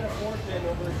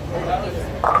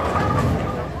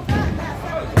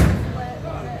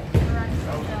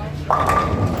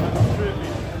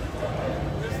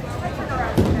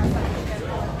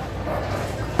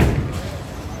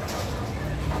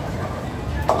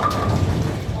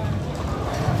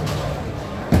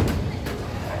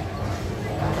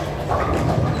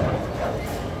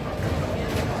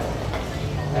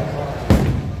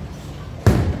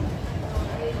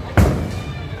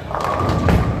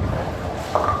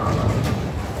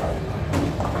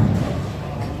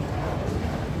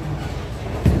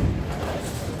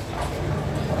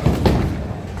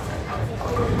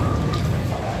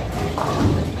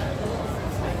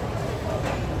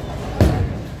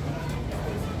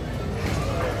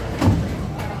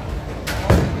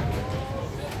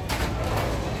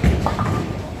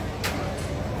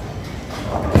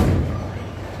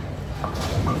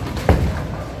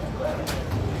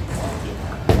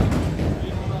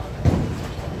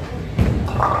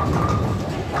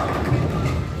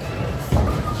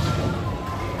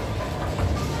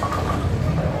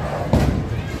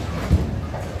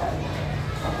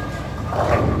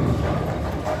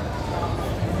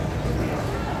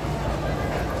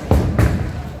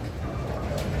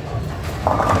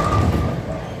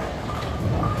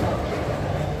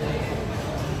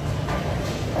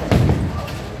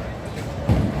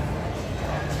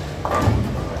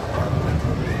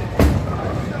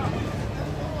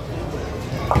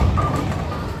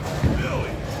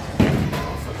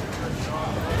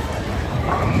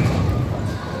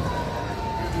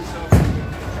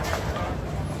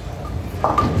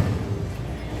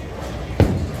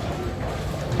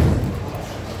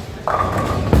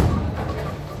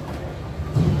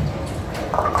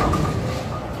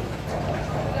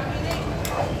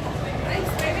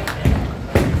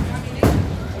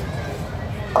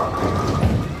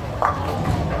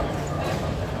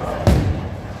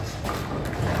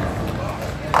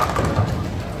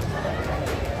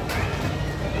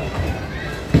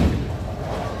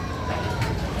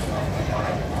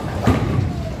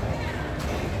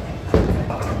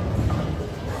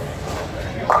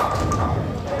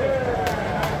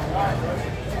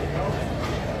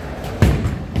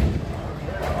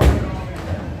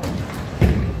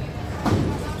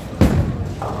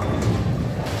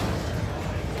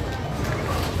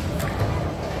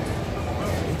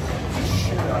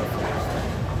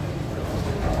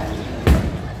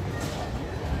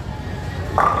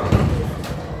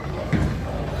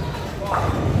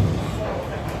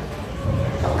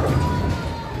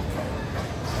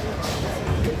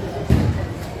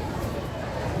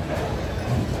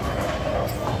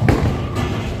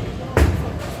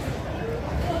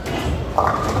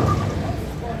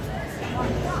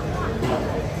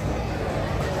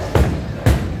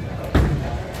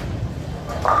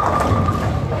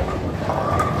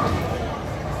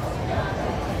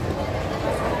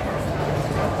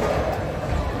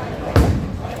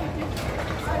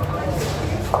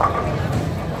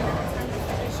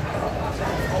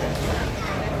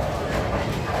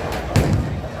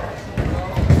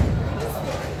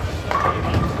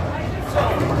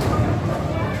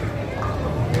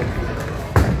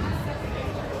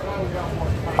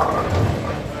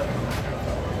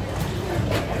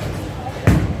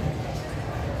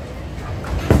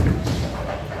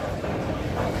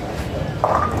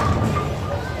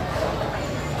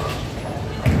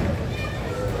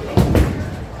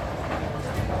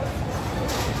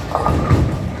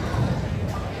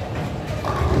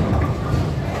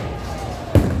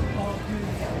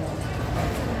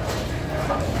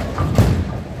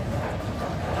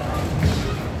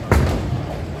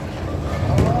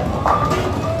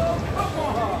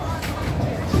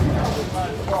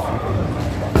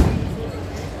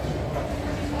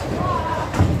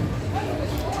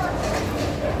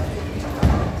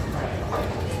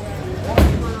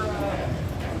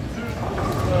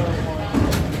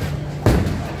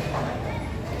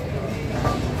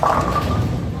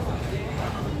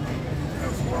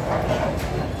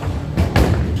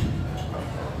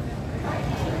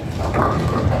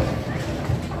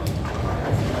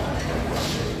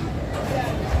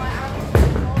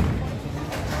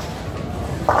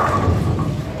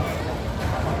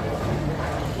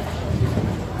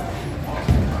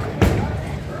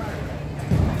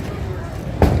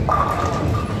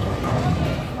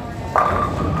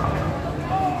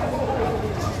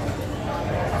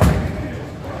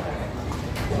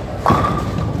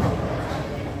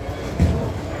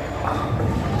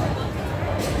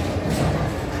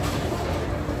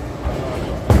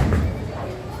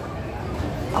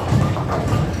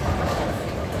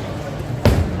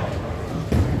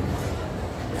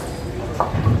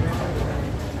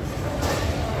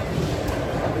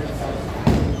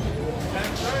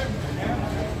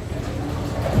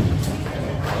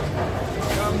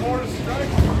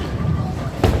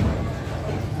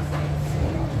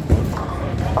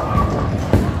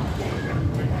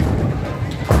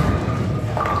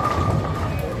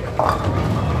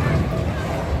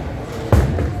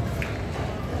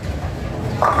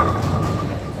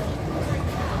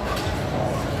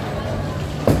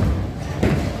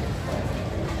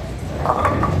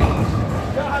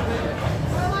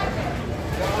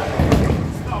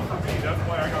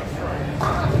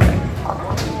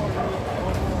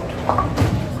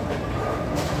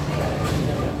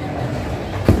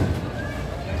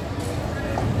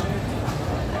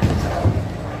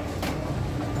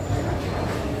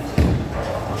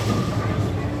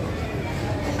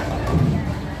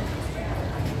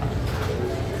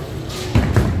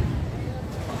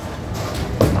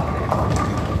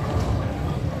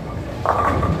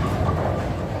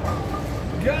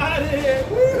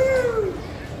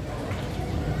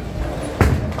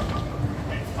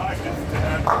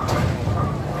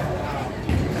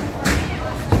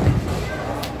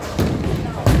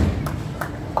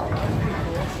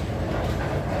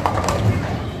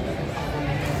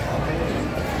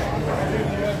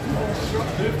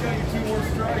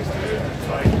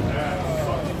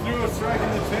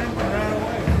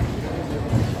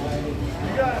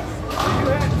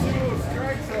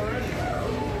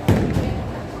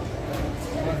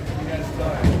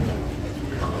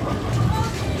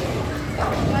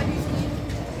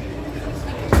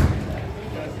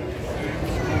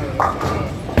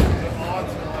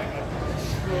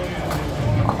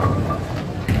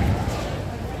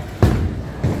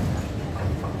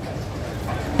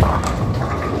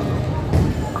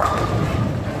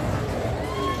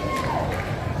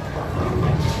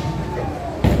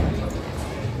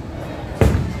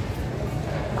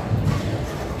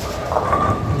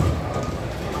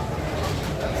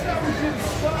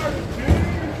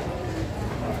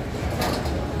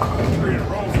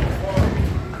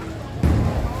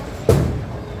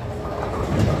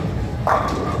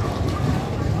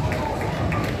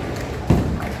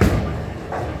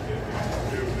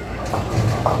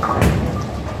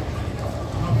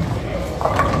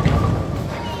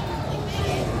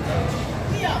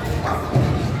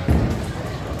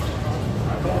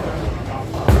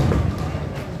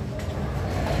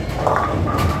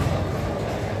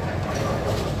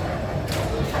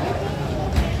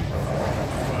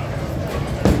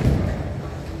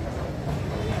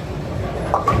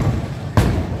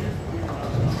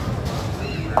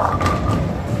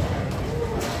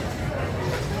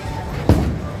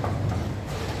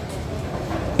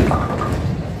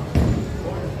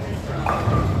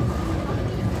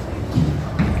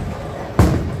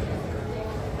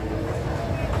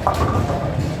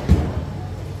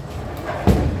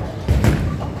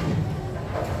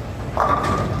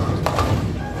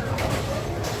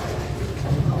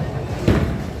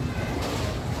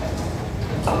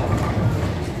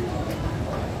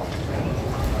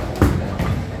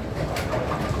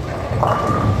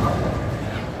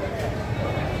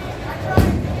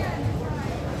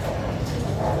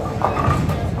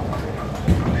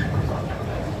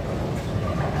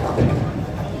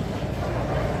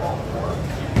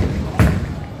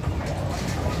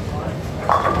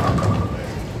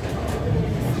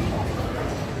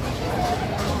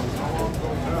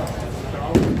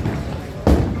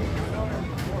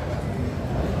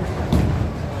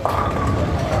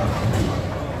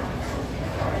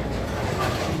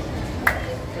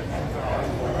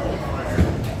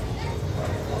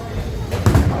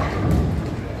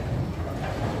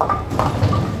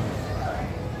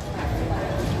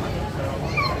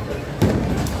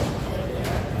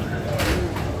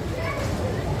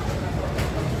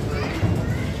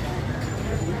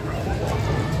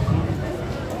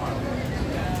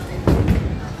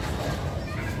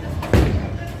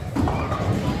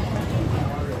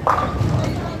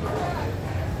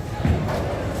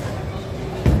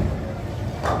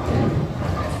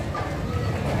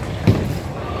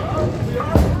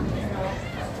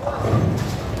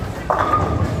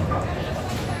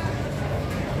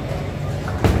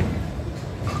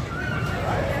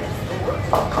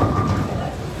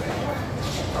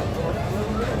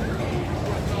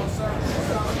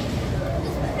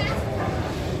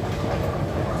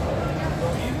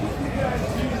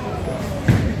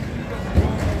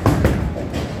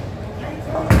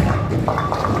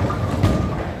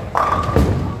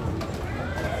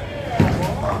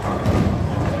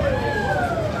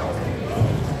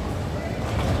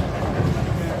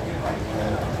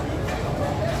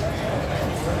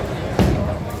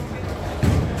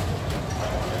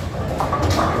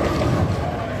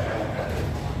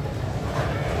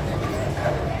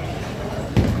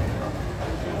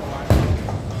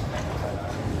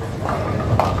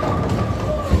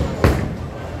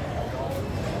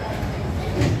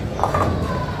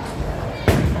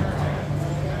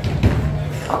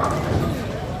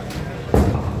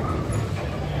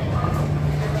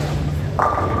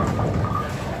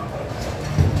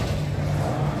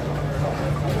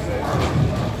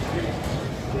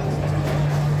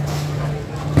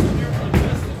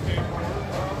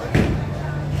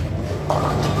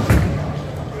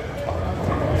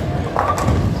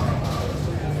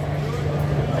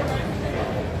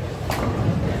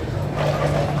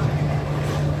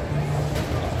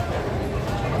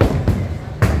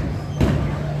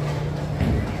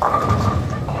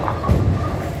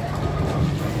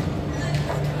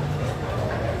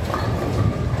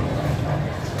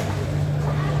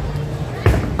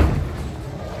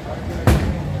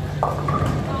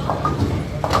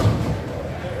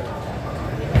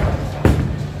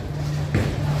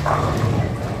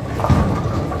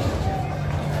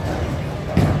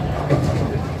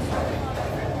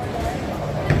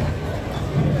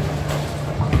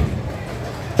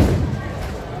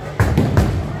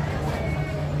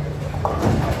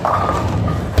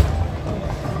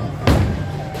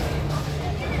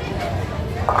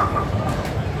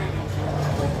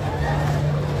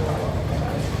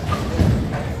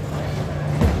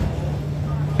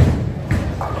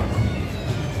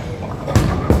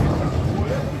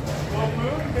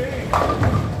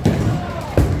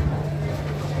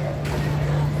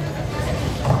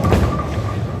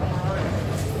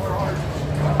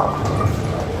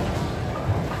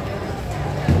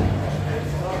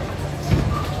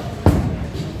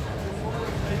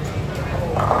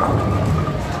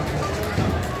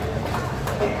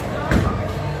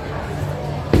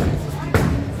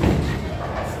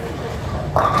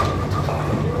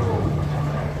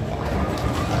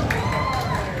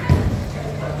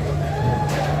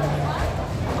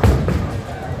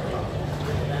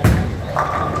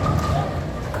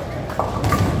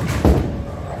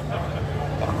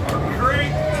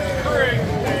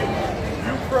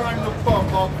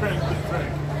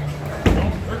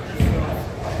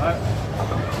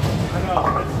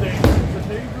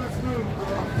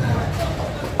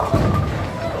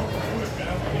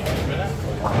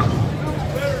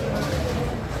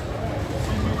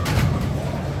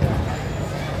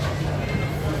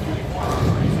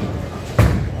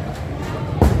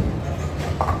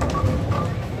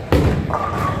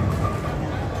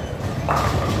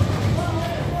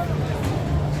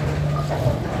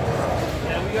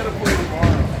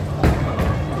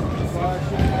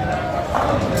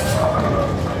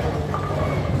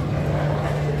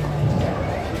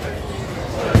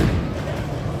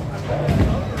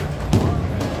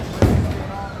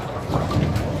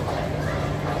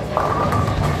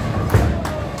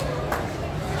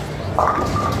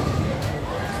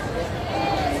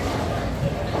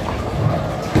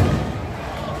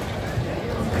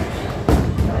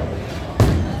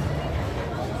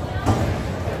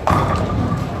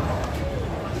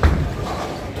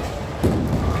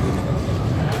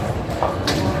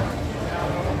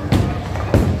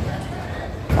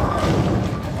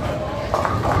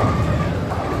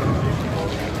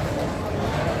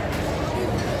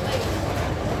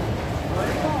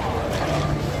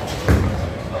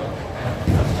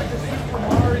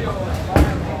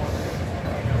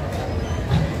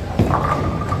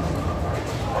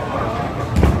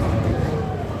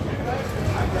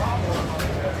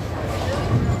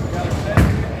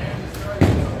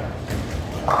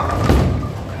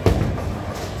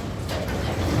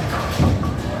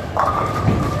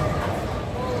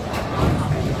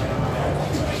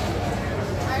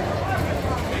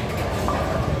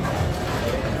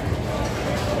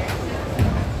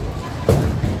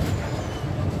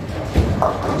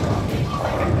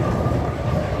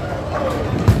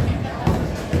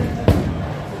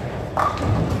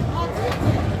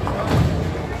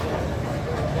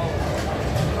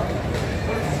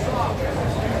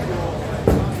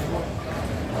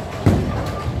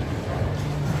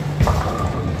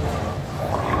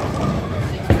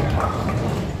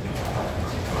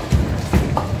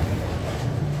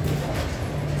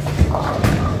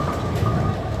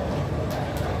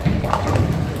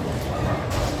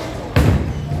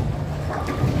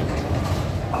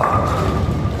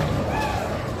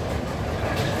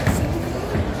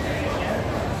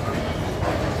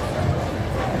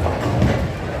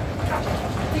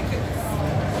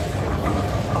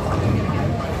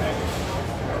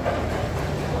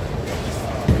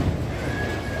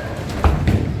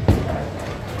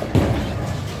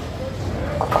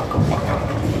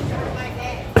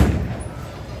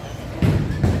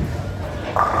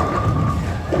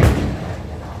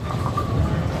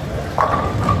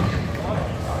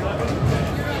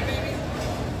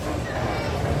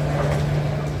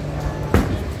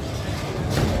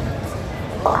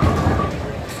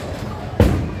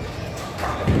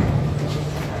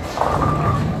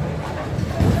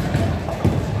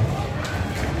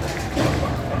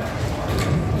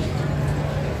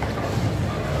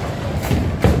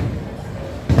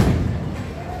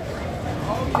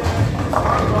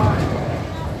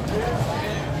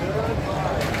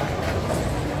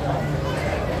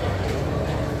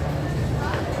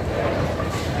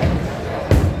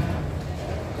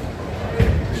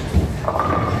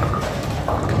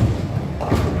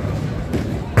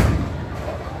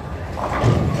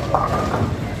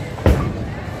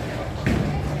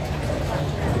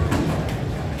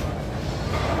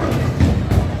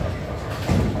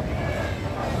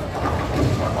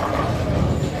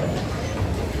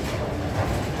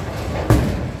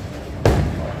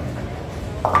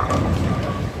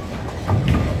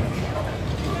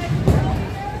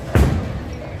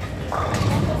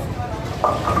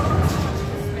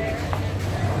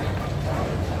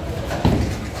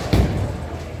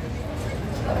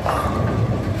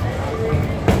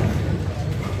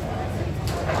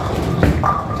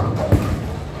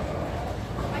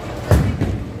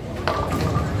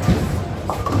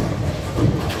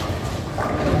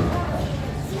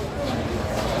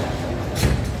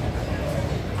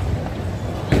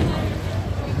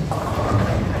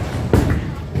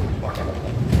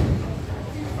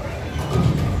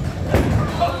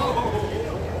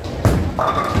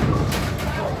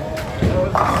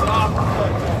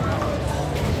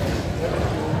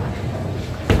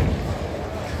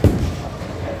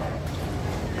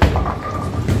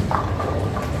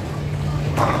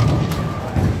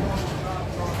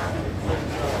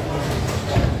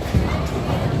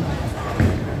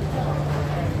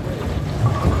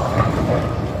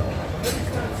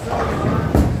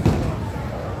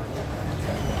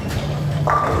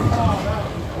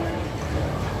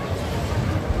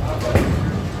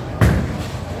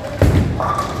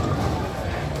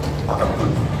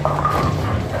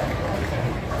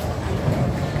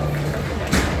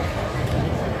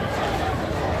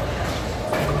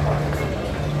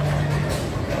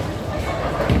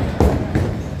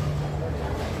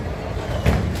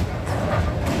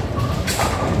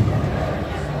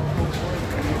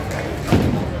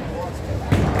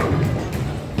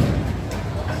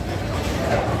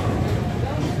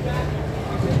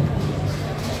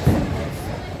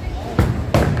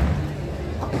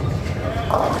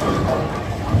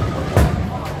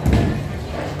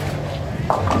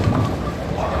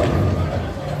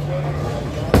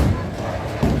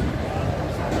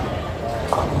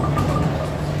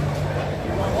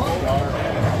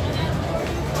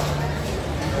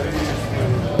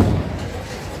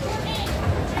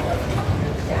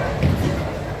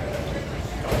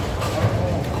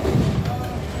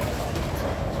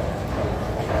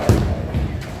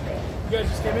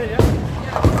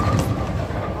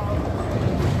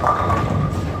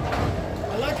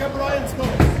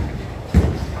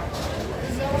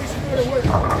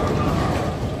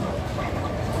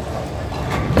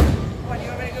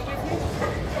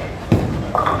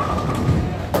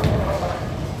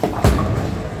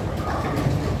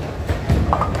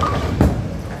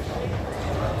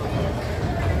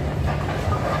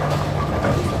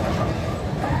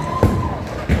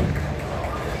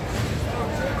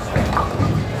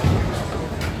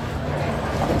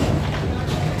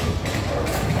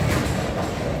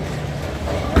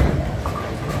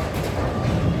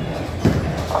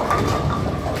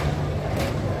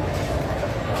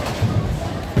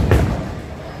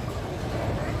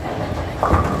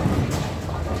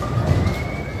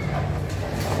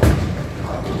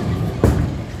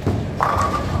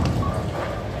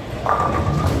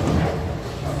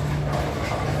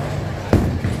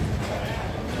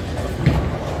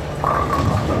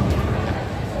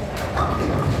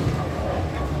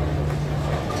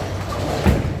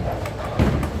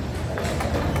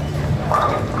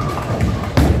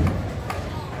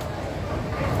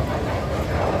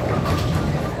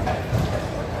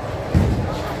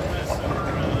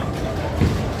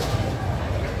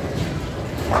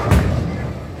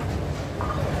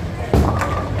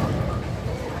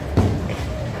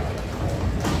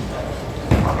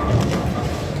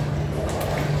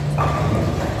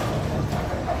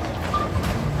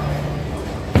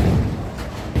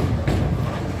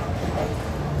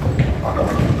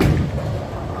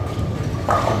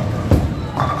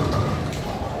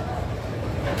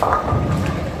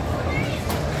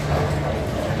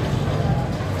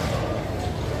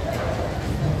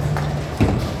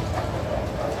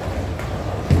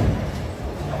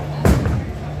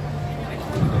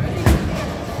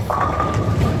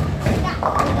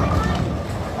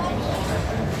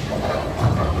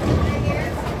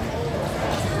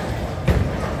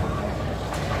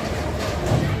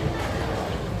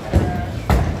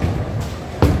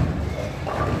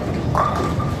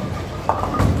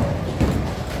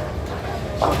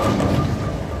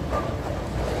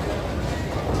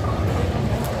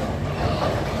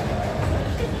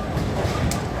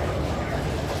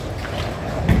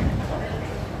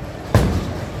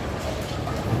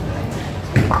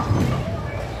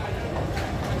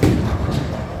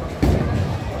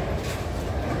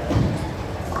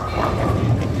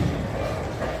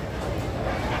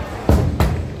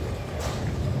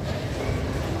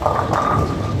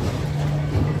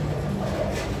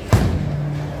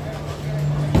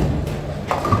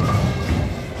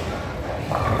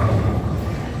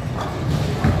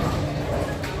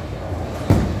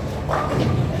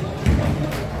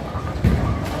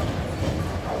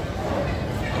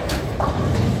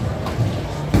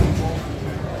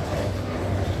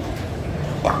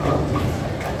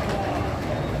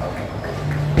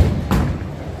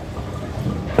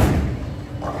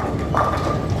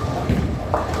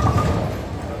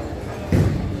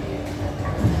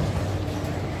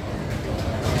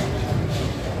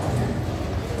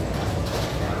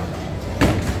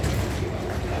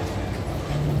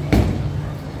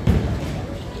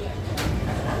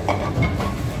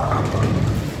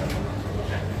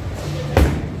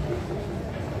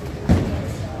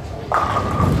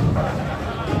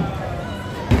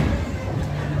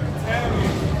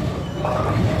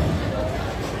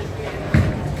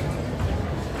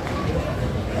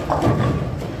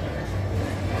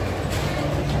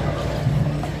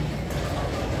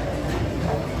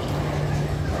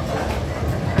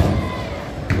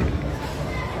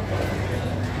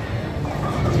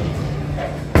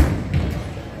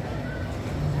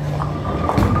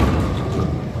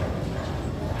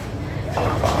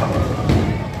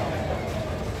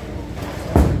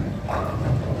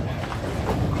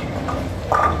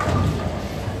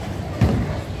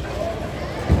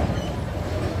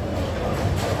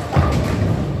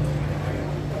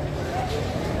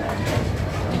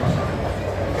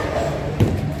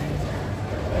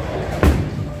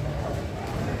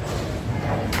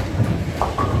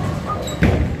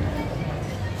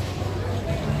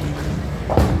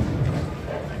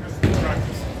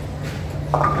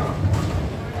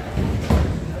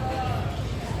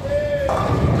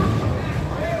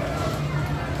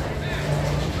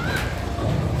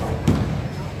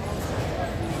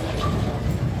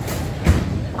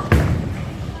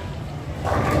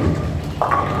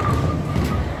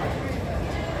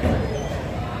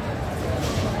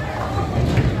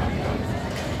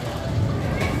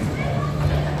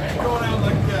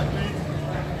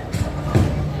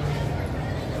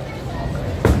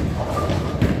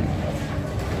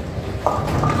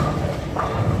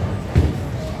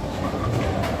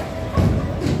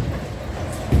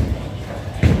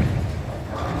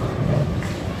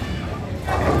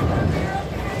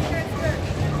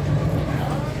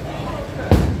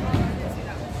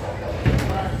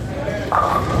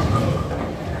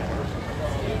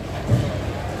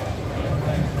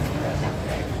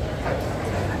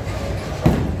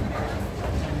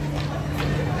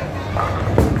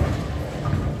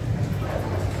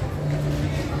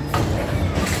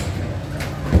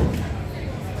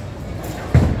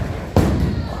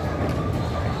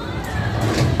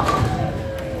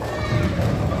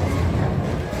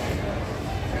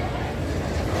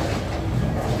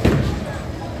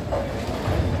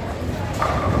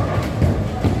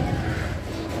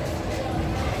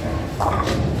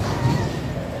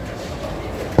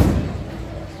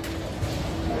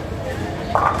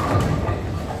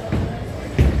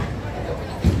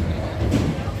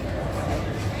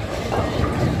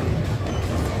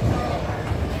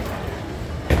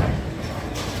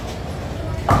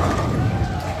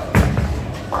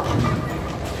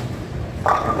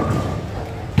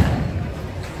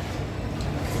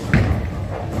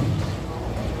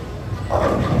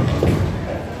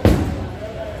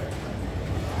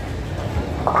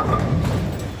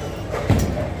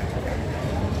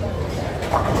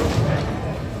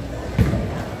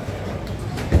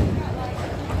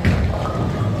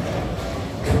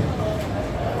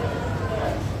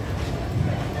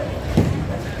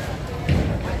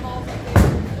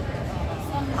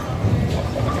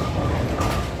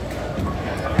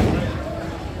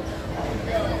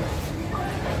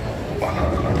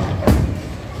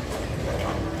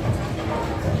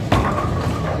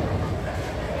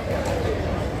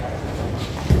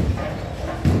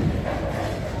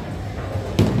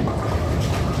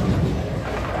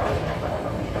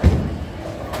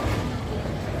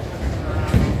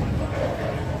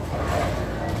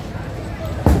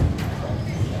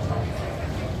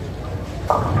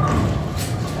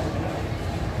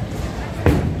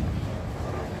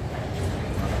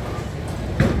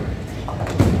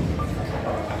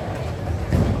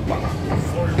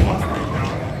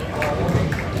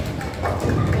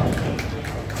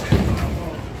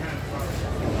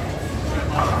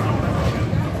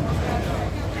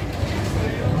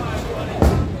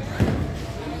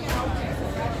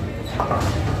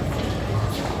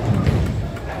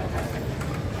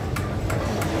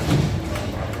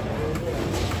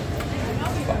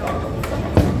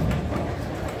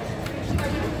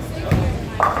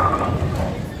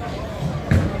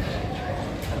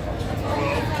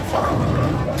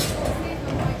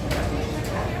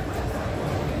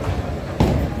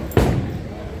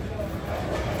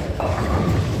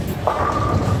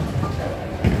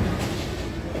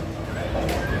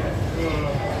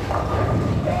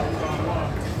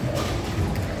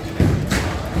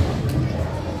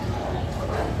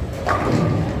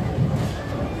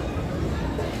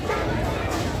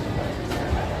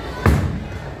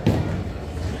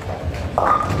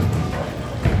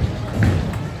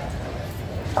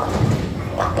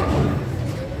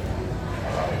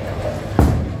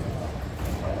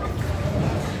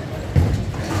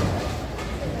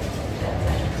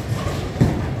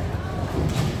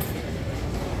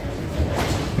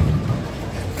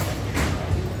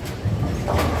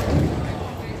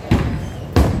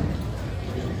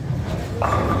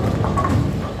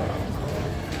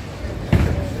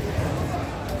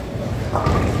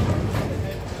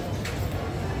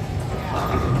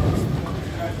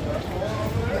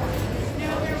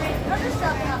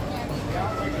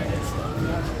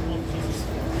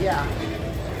 Yeah.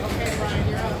 Okay, Brian,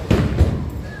 you're up.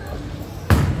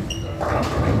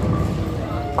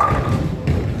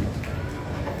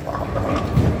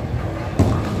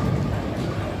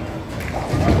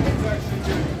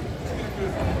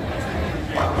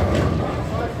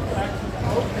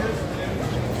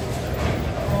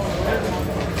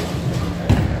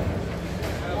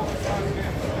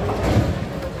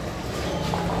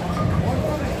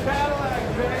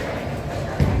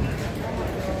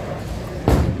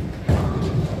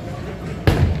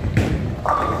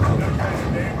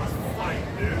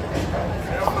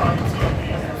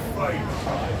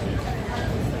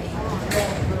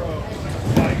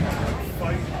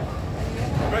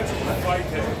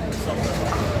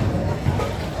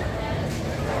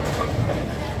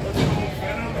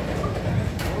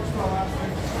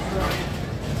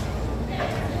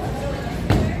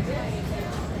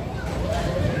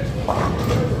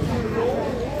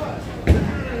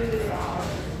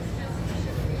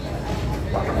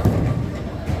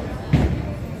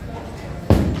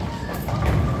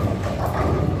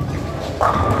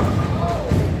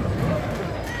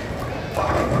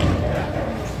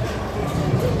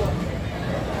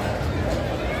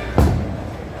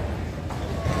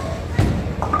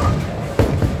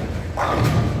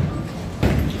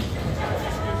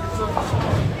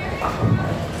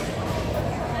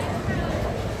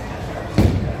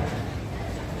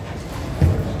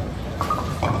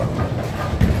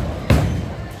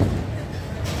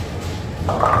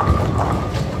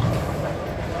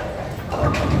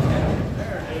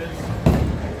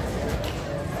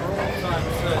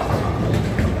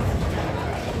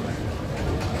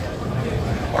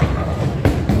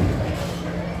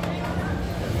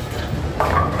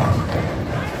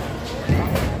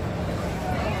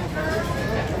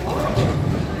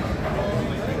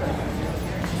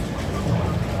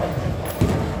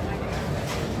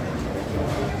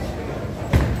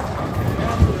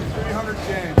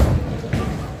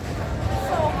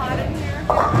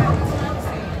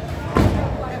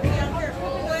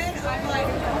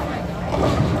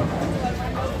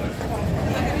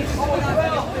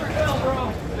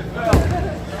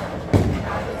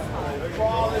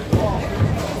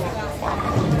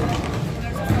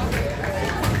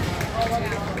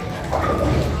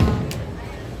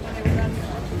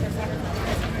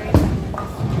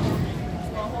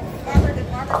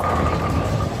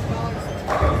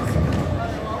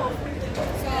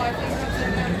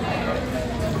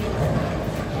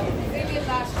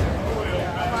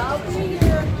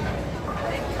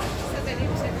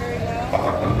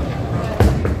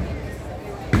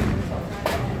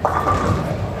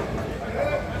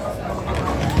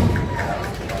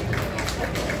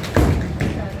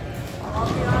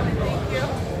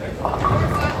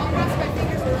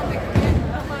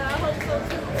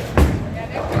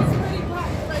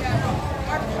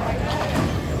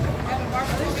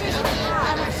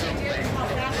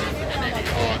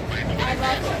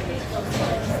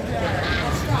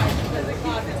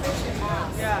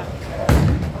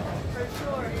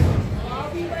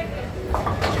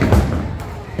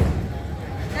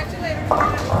 Bye,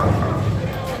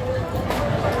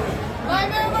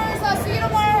 members. I'll see you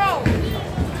tomorrow. See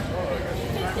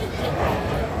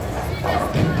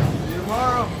you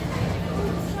tomorrow.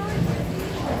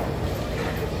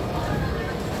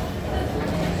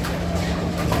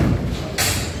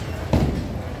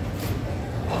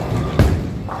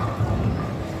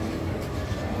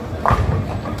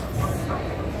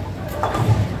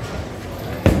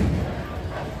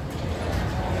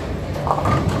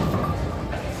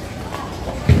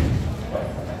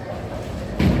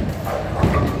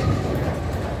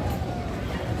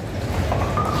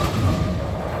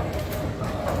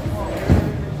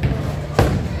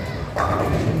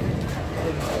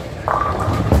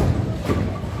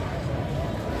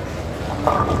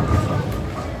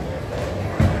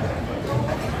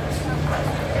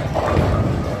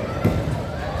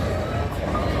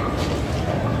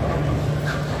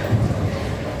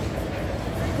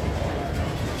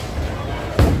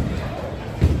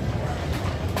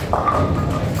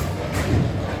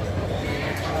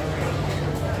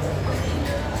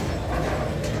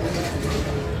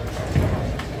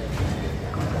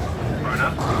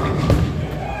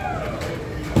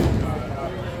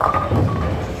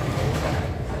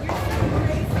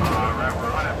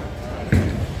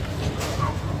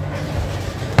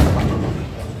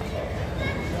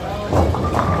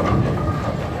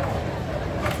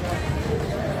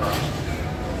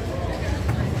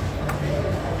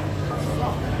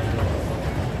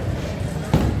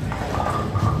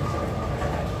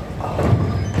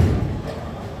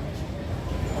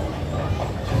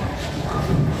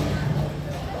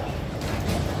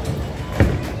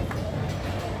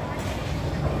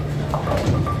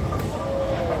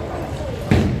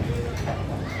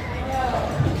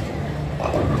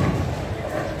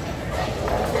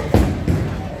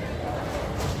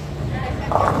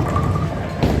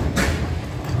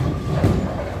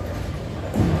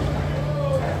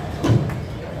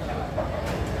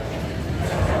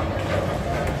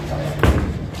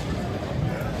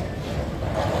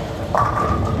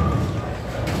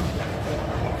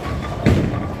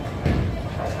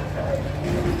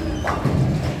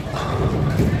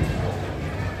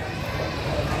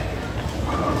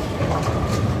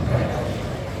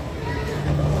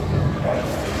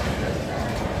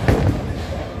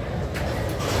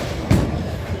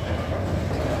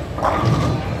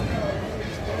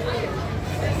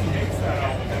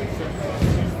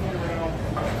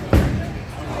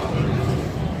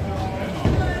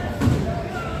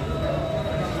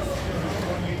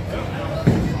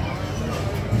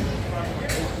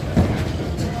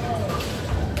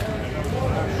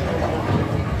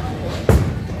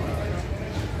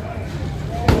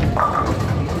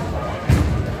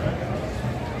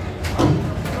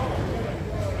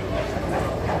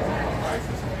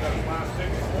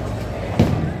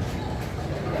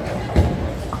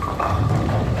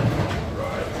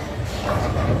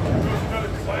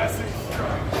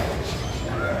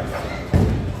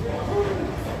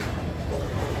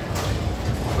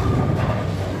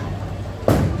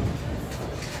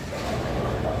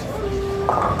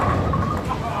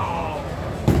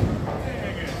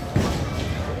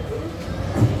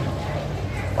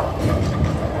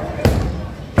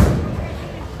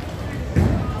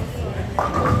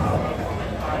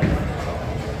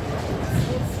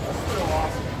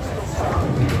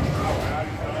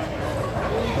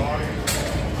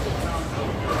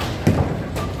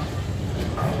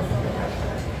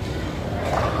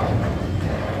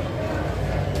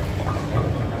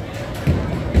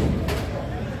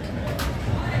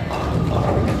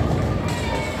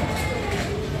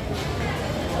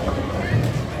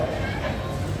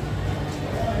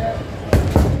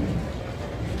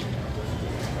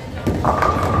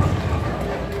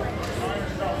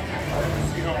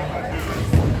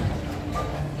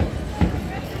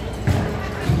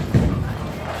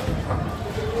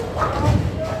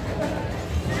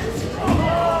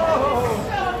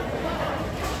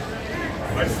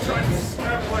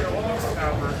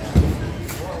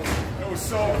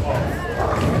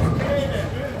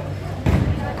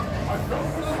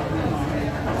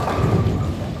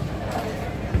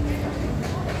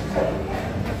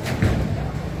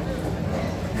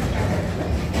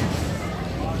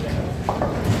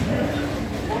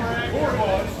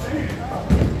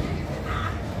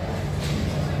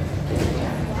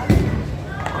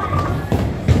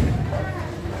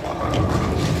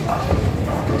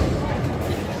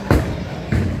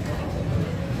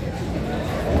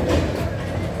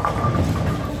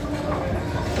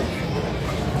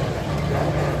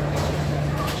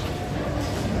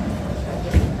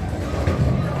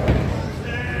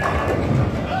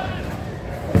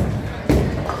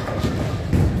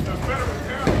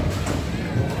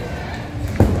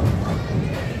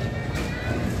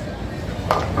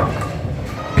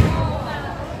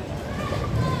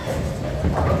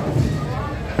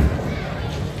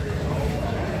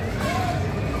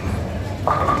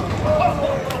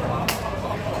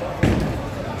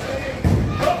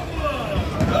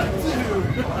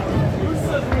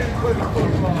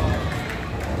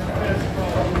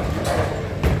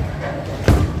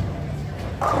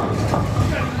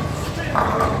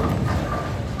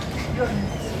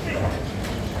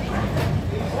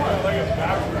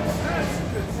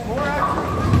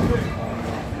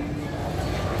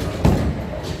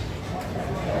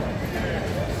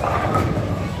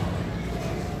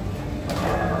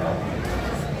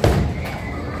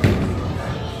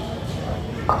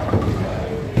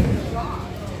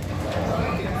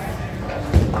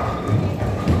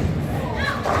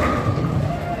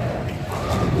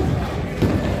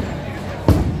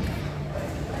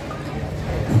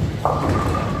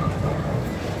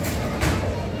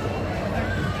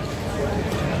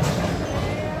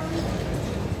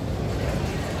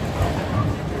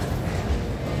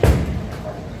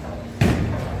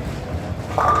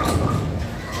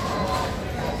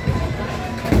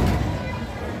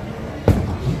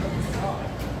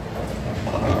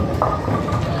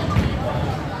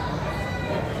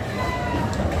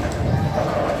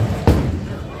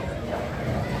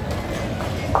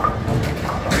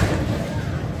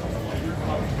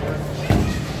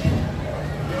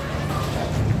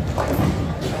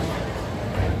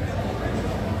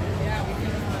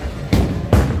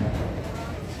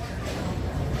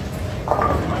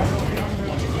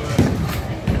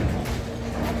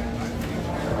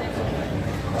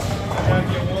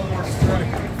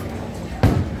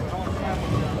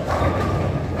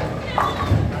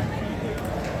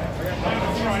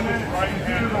 I'm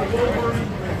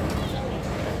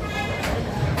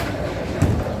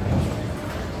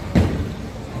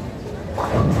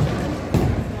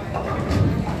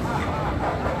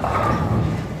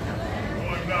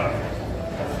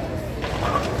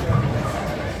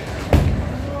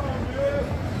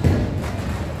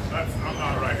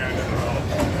not right-handed at all.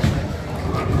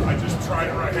 I just tried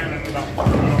it right-handed and about put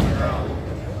it on the ground.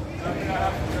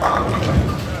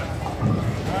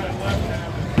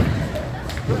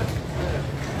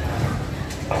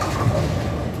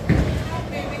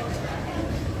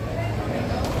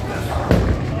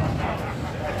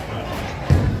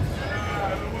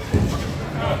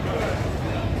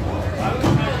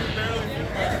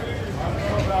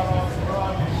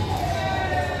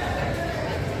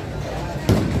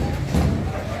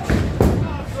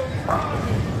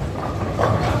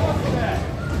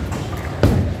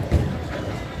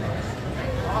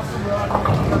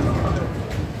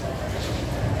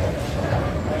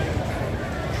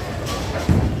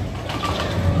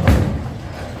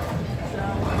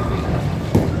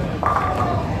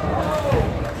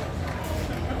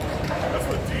 That's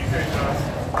what DJ does.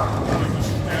 He just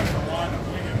stands in the line and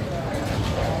wing it.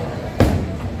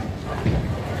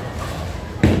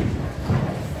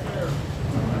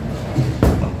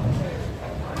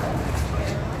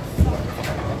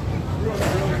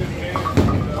 Really good game.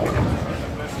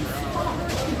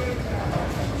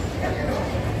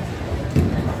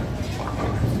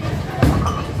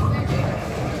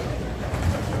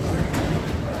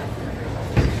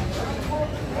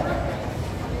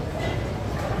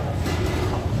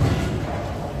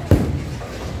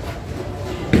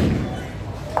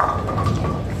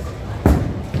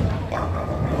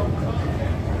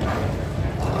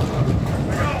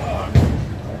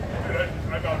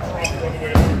 I got dropped all the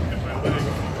way over and hit my leg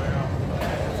on the way out.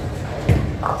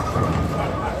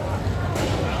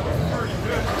 Pretty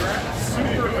good, Grant.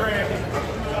 Super grand.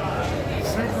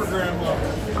 Super grandma.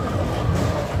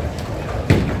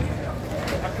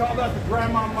 I call that the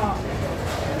grandmama.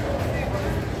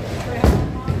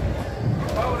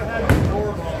 If I would have had the door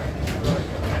on.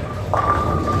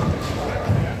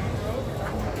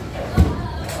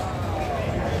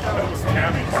 That was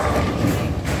Cammy's.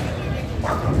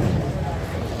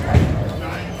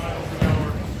 90 miles an hour.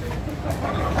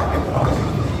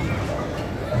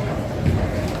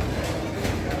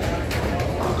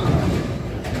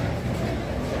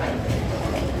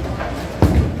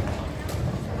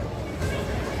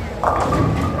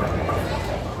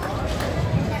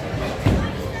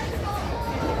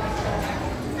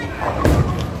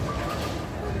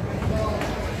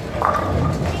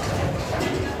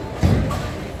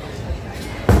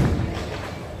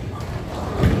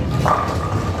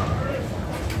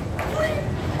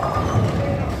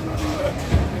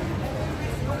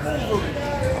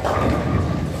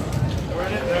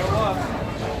 There it was.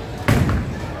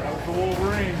 That was the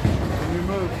Wolverine. When we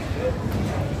moved.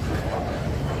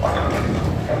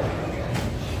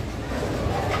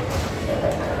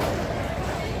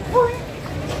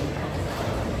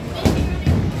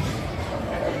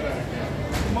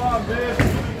 Come on, bitch.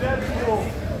 Deadpool.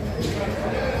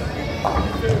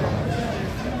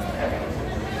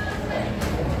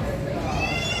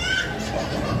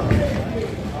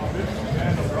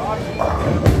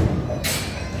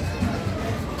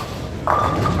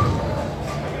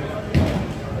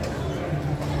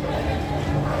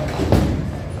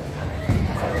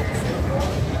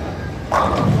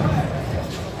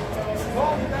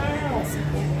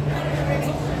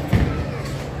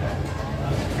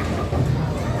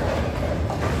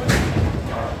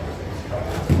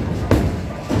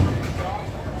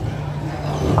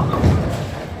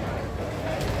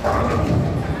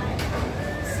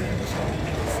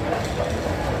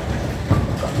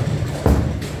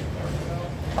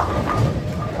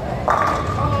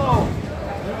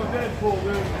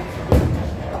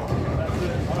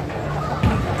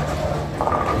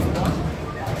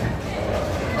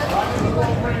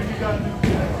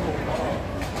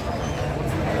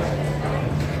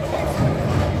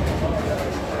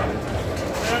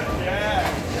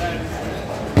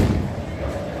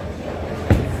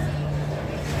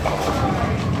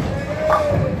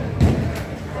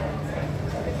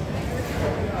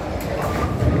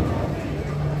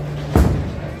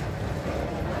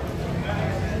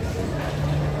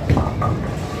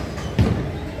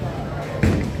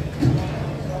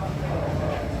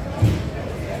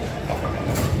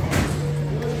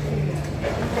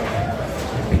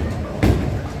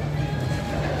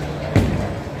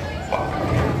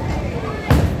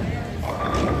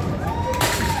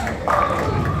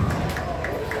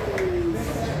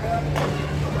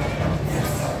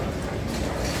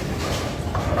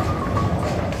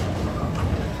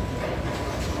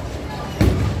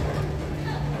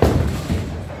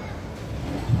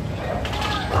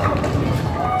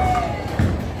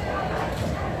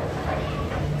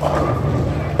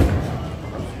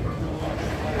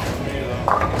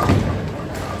 We're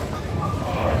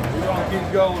gonna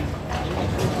keep going.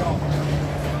 Keep going.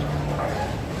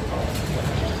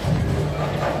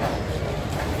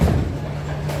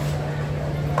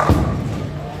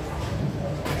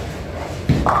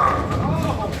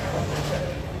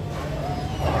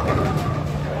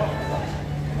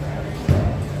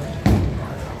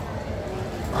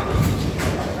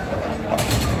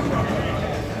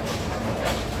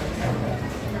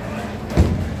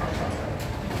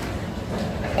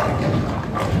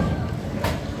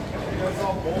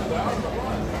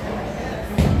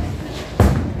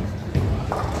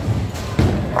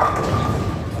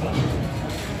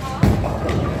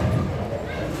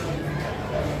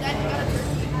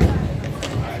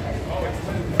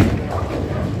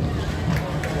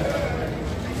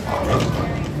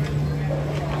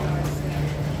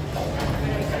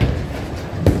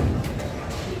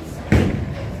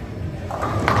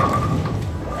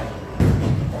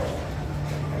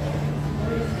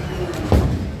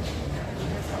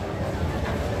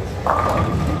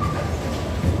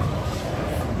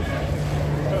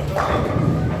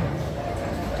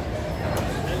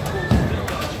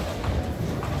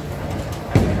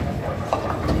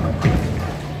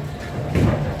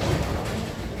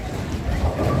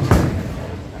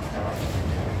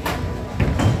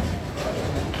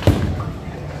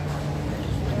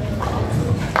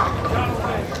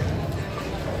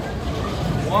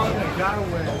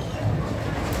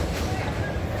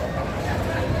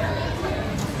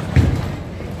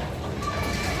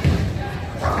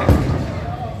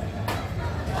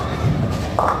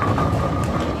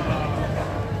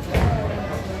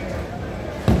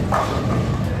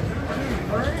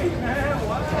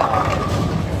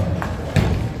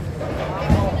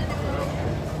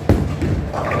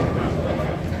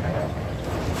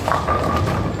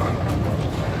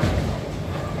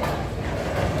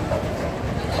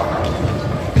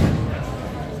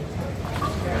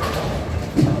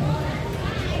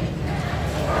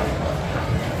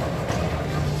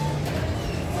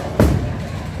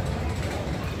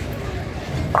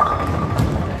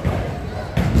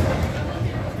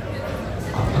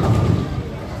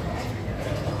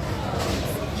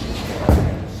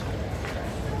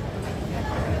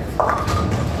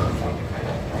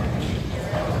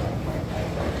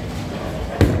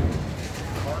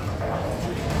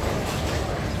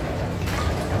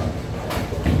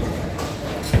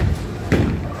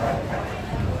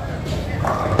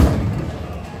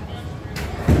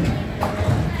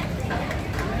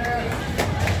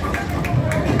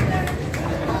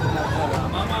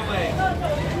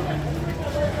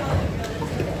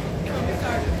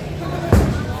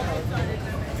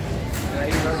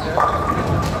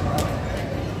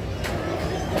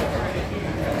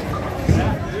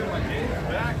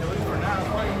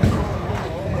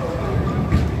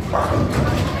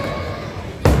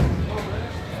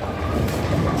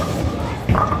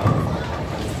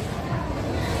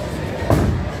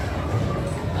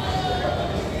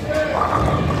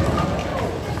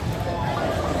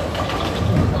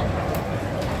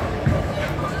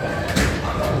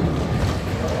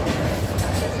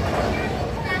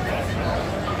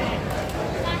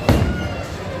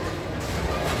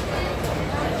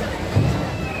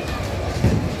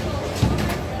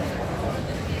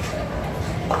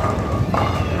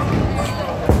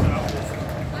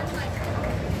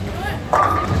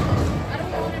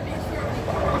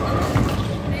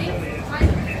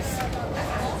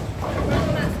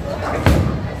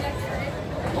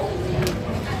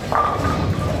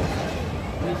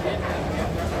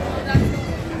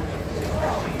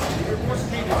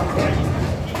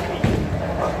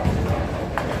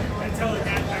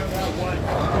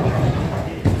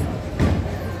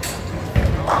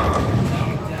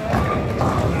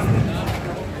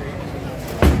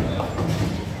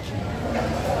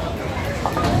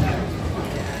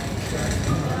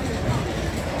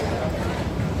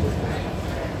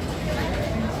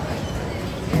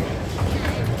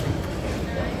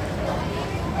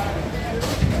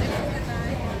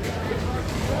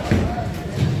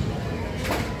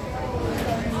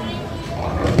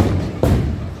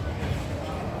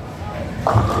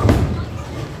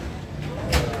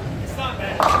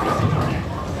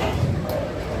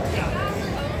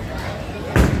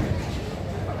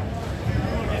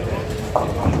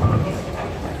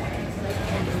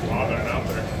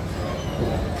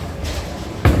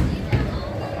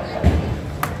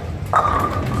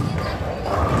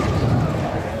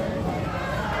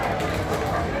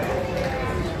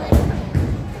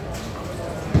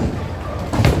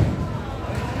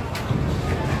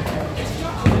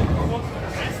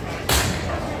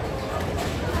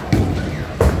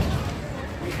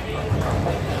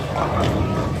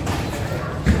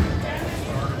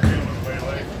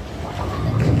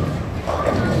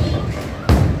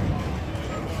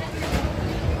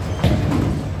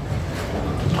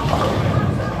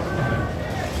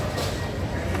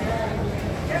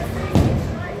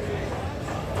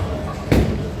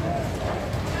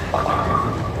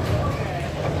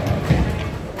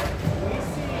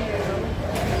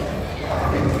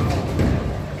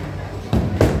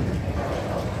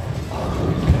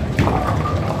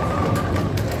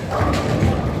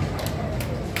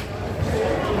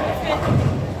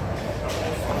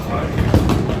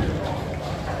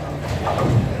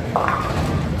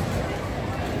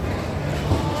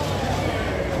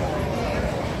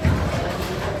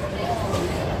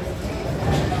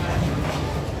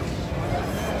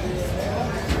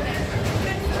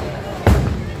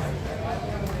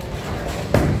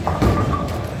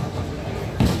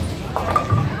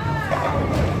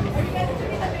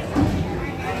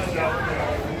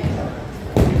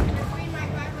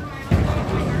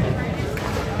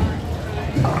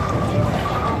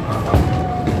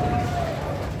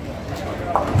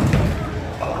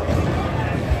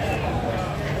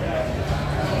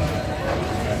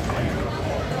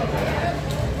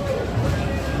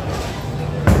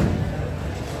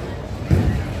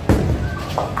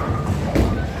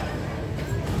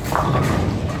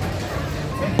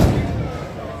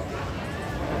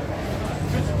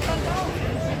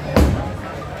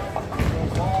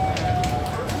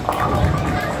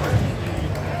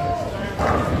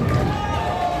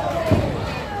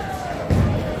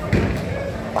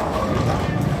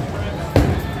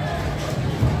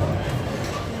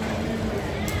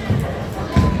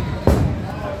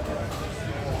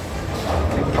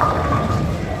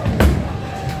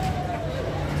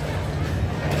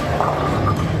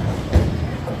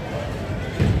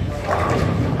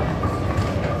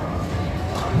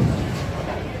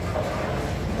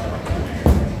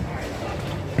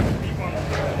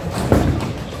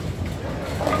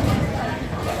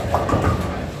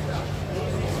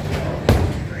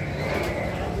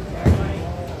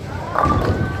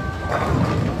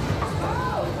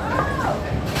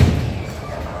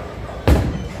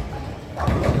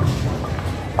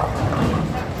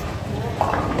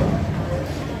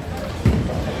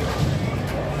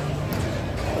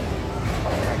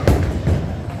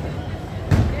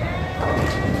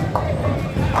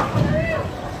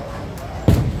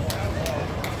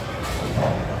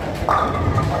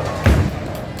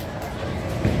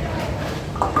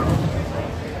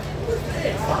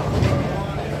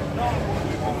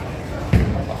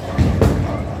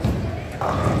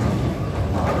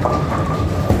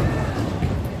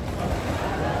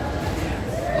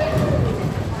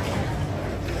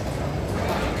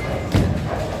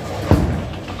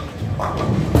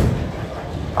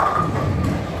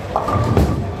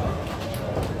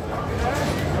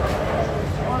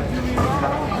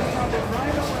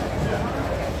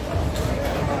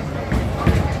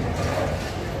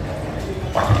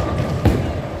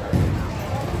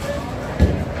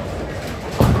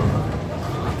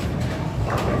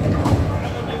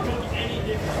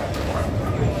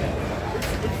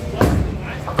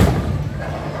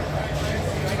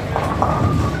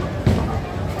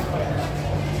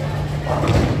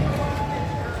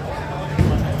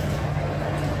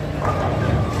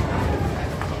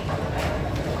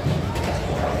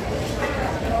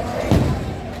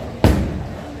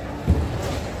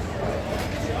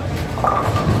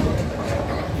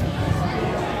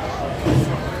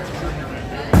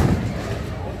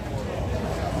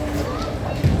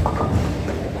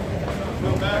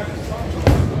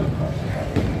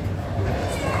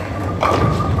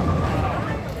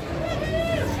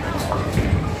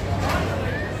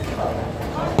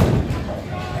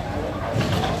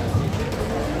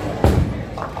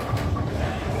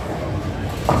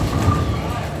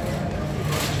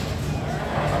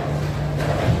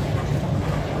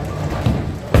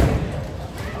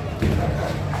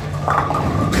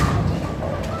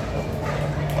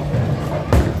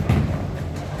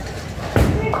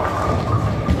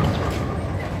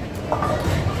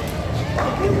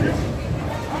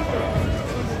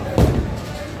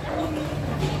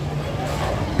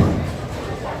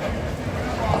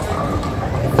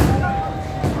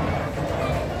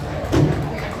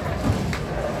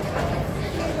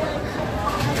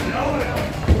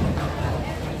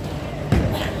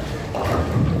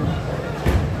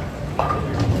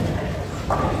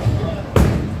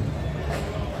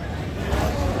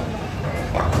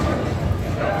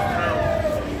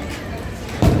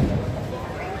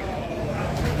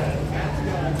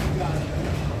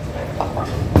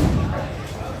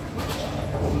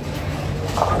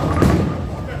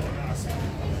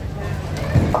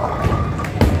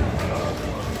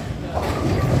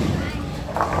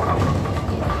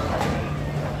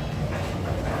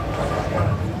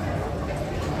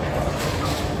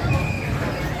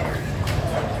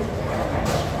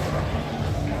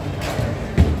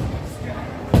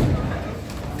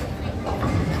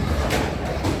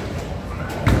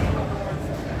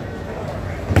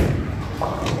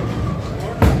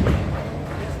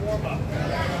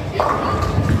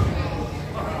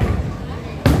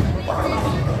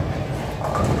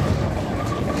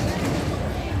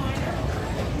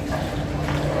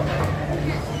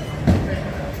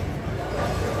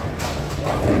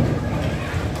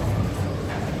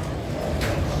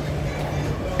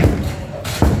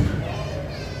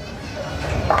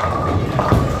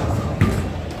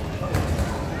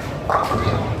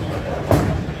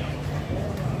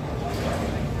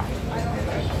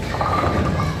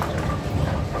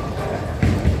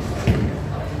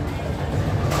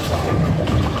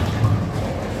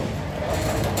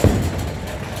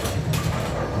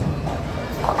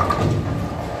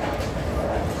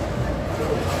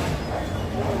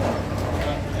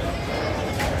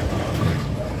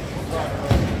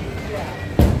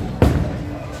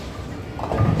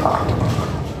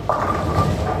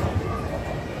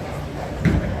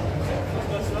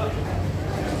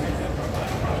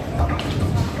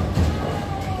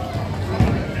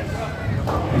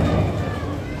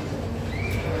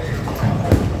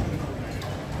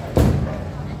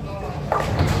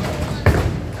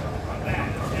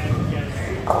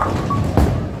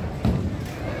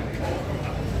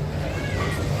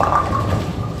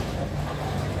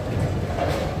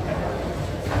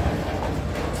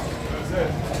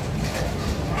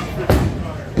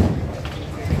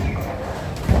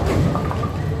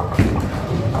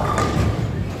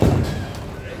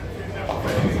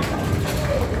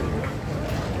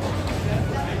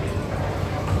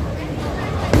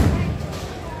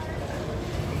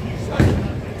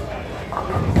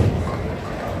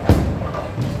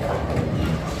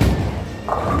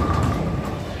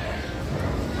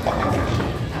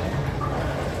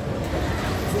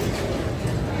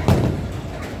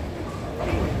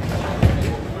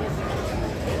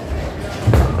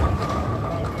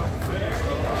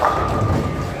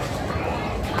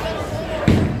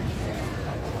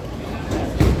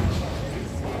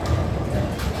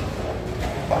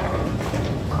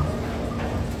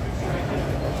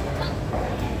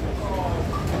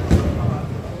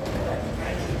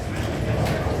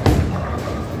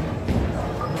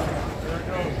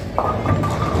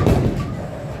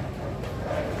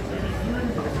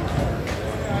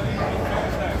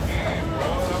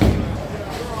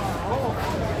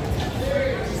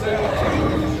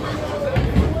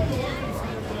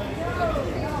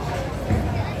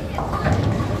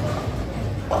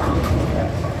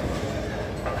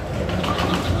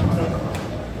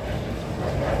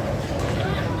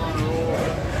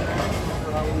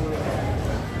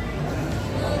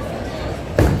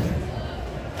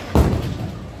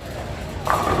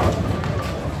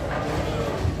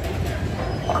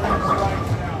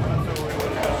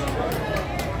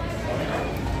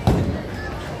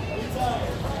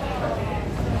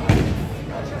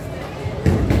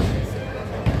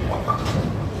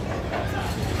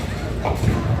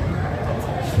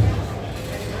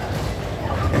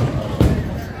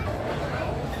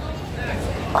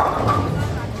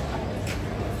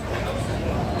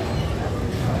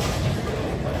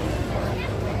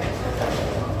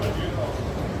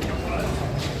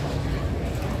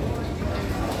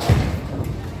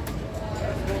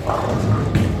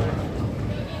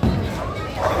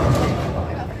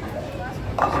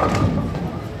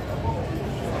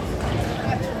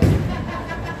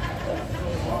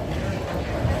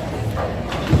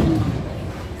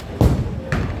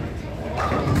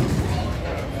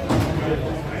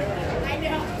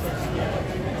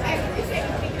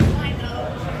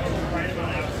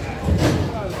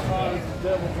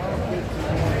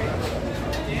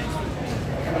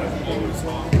 Say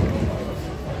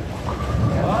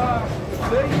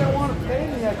you don't want to pay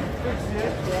me, I can fix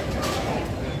it.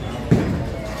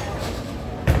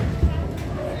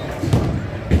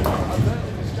 I bet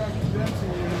you just got condensing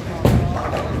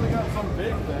when they got some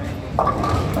big thing. I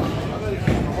bet it's a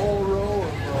whole row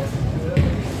of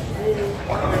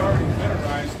They already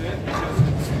winterized it because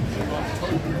it's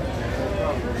October.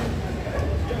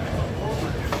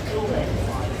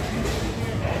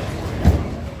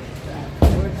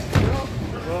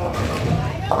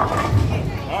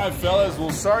 All right, fellas.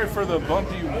 Well, sorry for the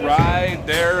bumpy ride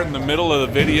there in the middle of the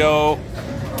video.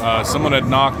 Someone had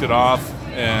knocked it off,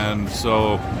 and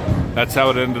so that's how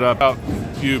it ended up.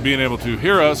 You being able to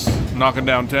hear us knocking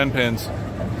down 10 pins.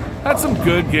 Had some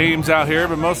good games out here,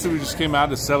 but mostly we just came out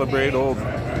to celebrate old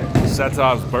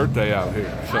Setov's birthday out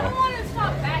here. So,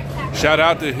 shout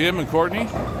out to him and Courtney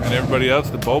and everybody else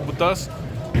that bowled with us.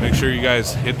 Make sure you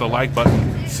guys hit the like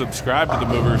button, subscribe to the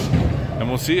Movers, and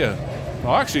we'll see you.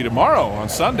 Well, actually tomorrow on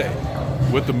Sunday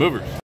with the Movers.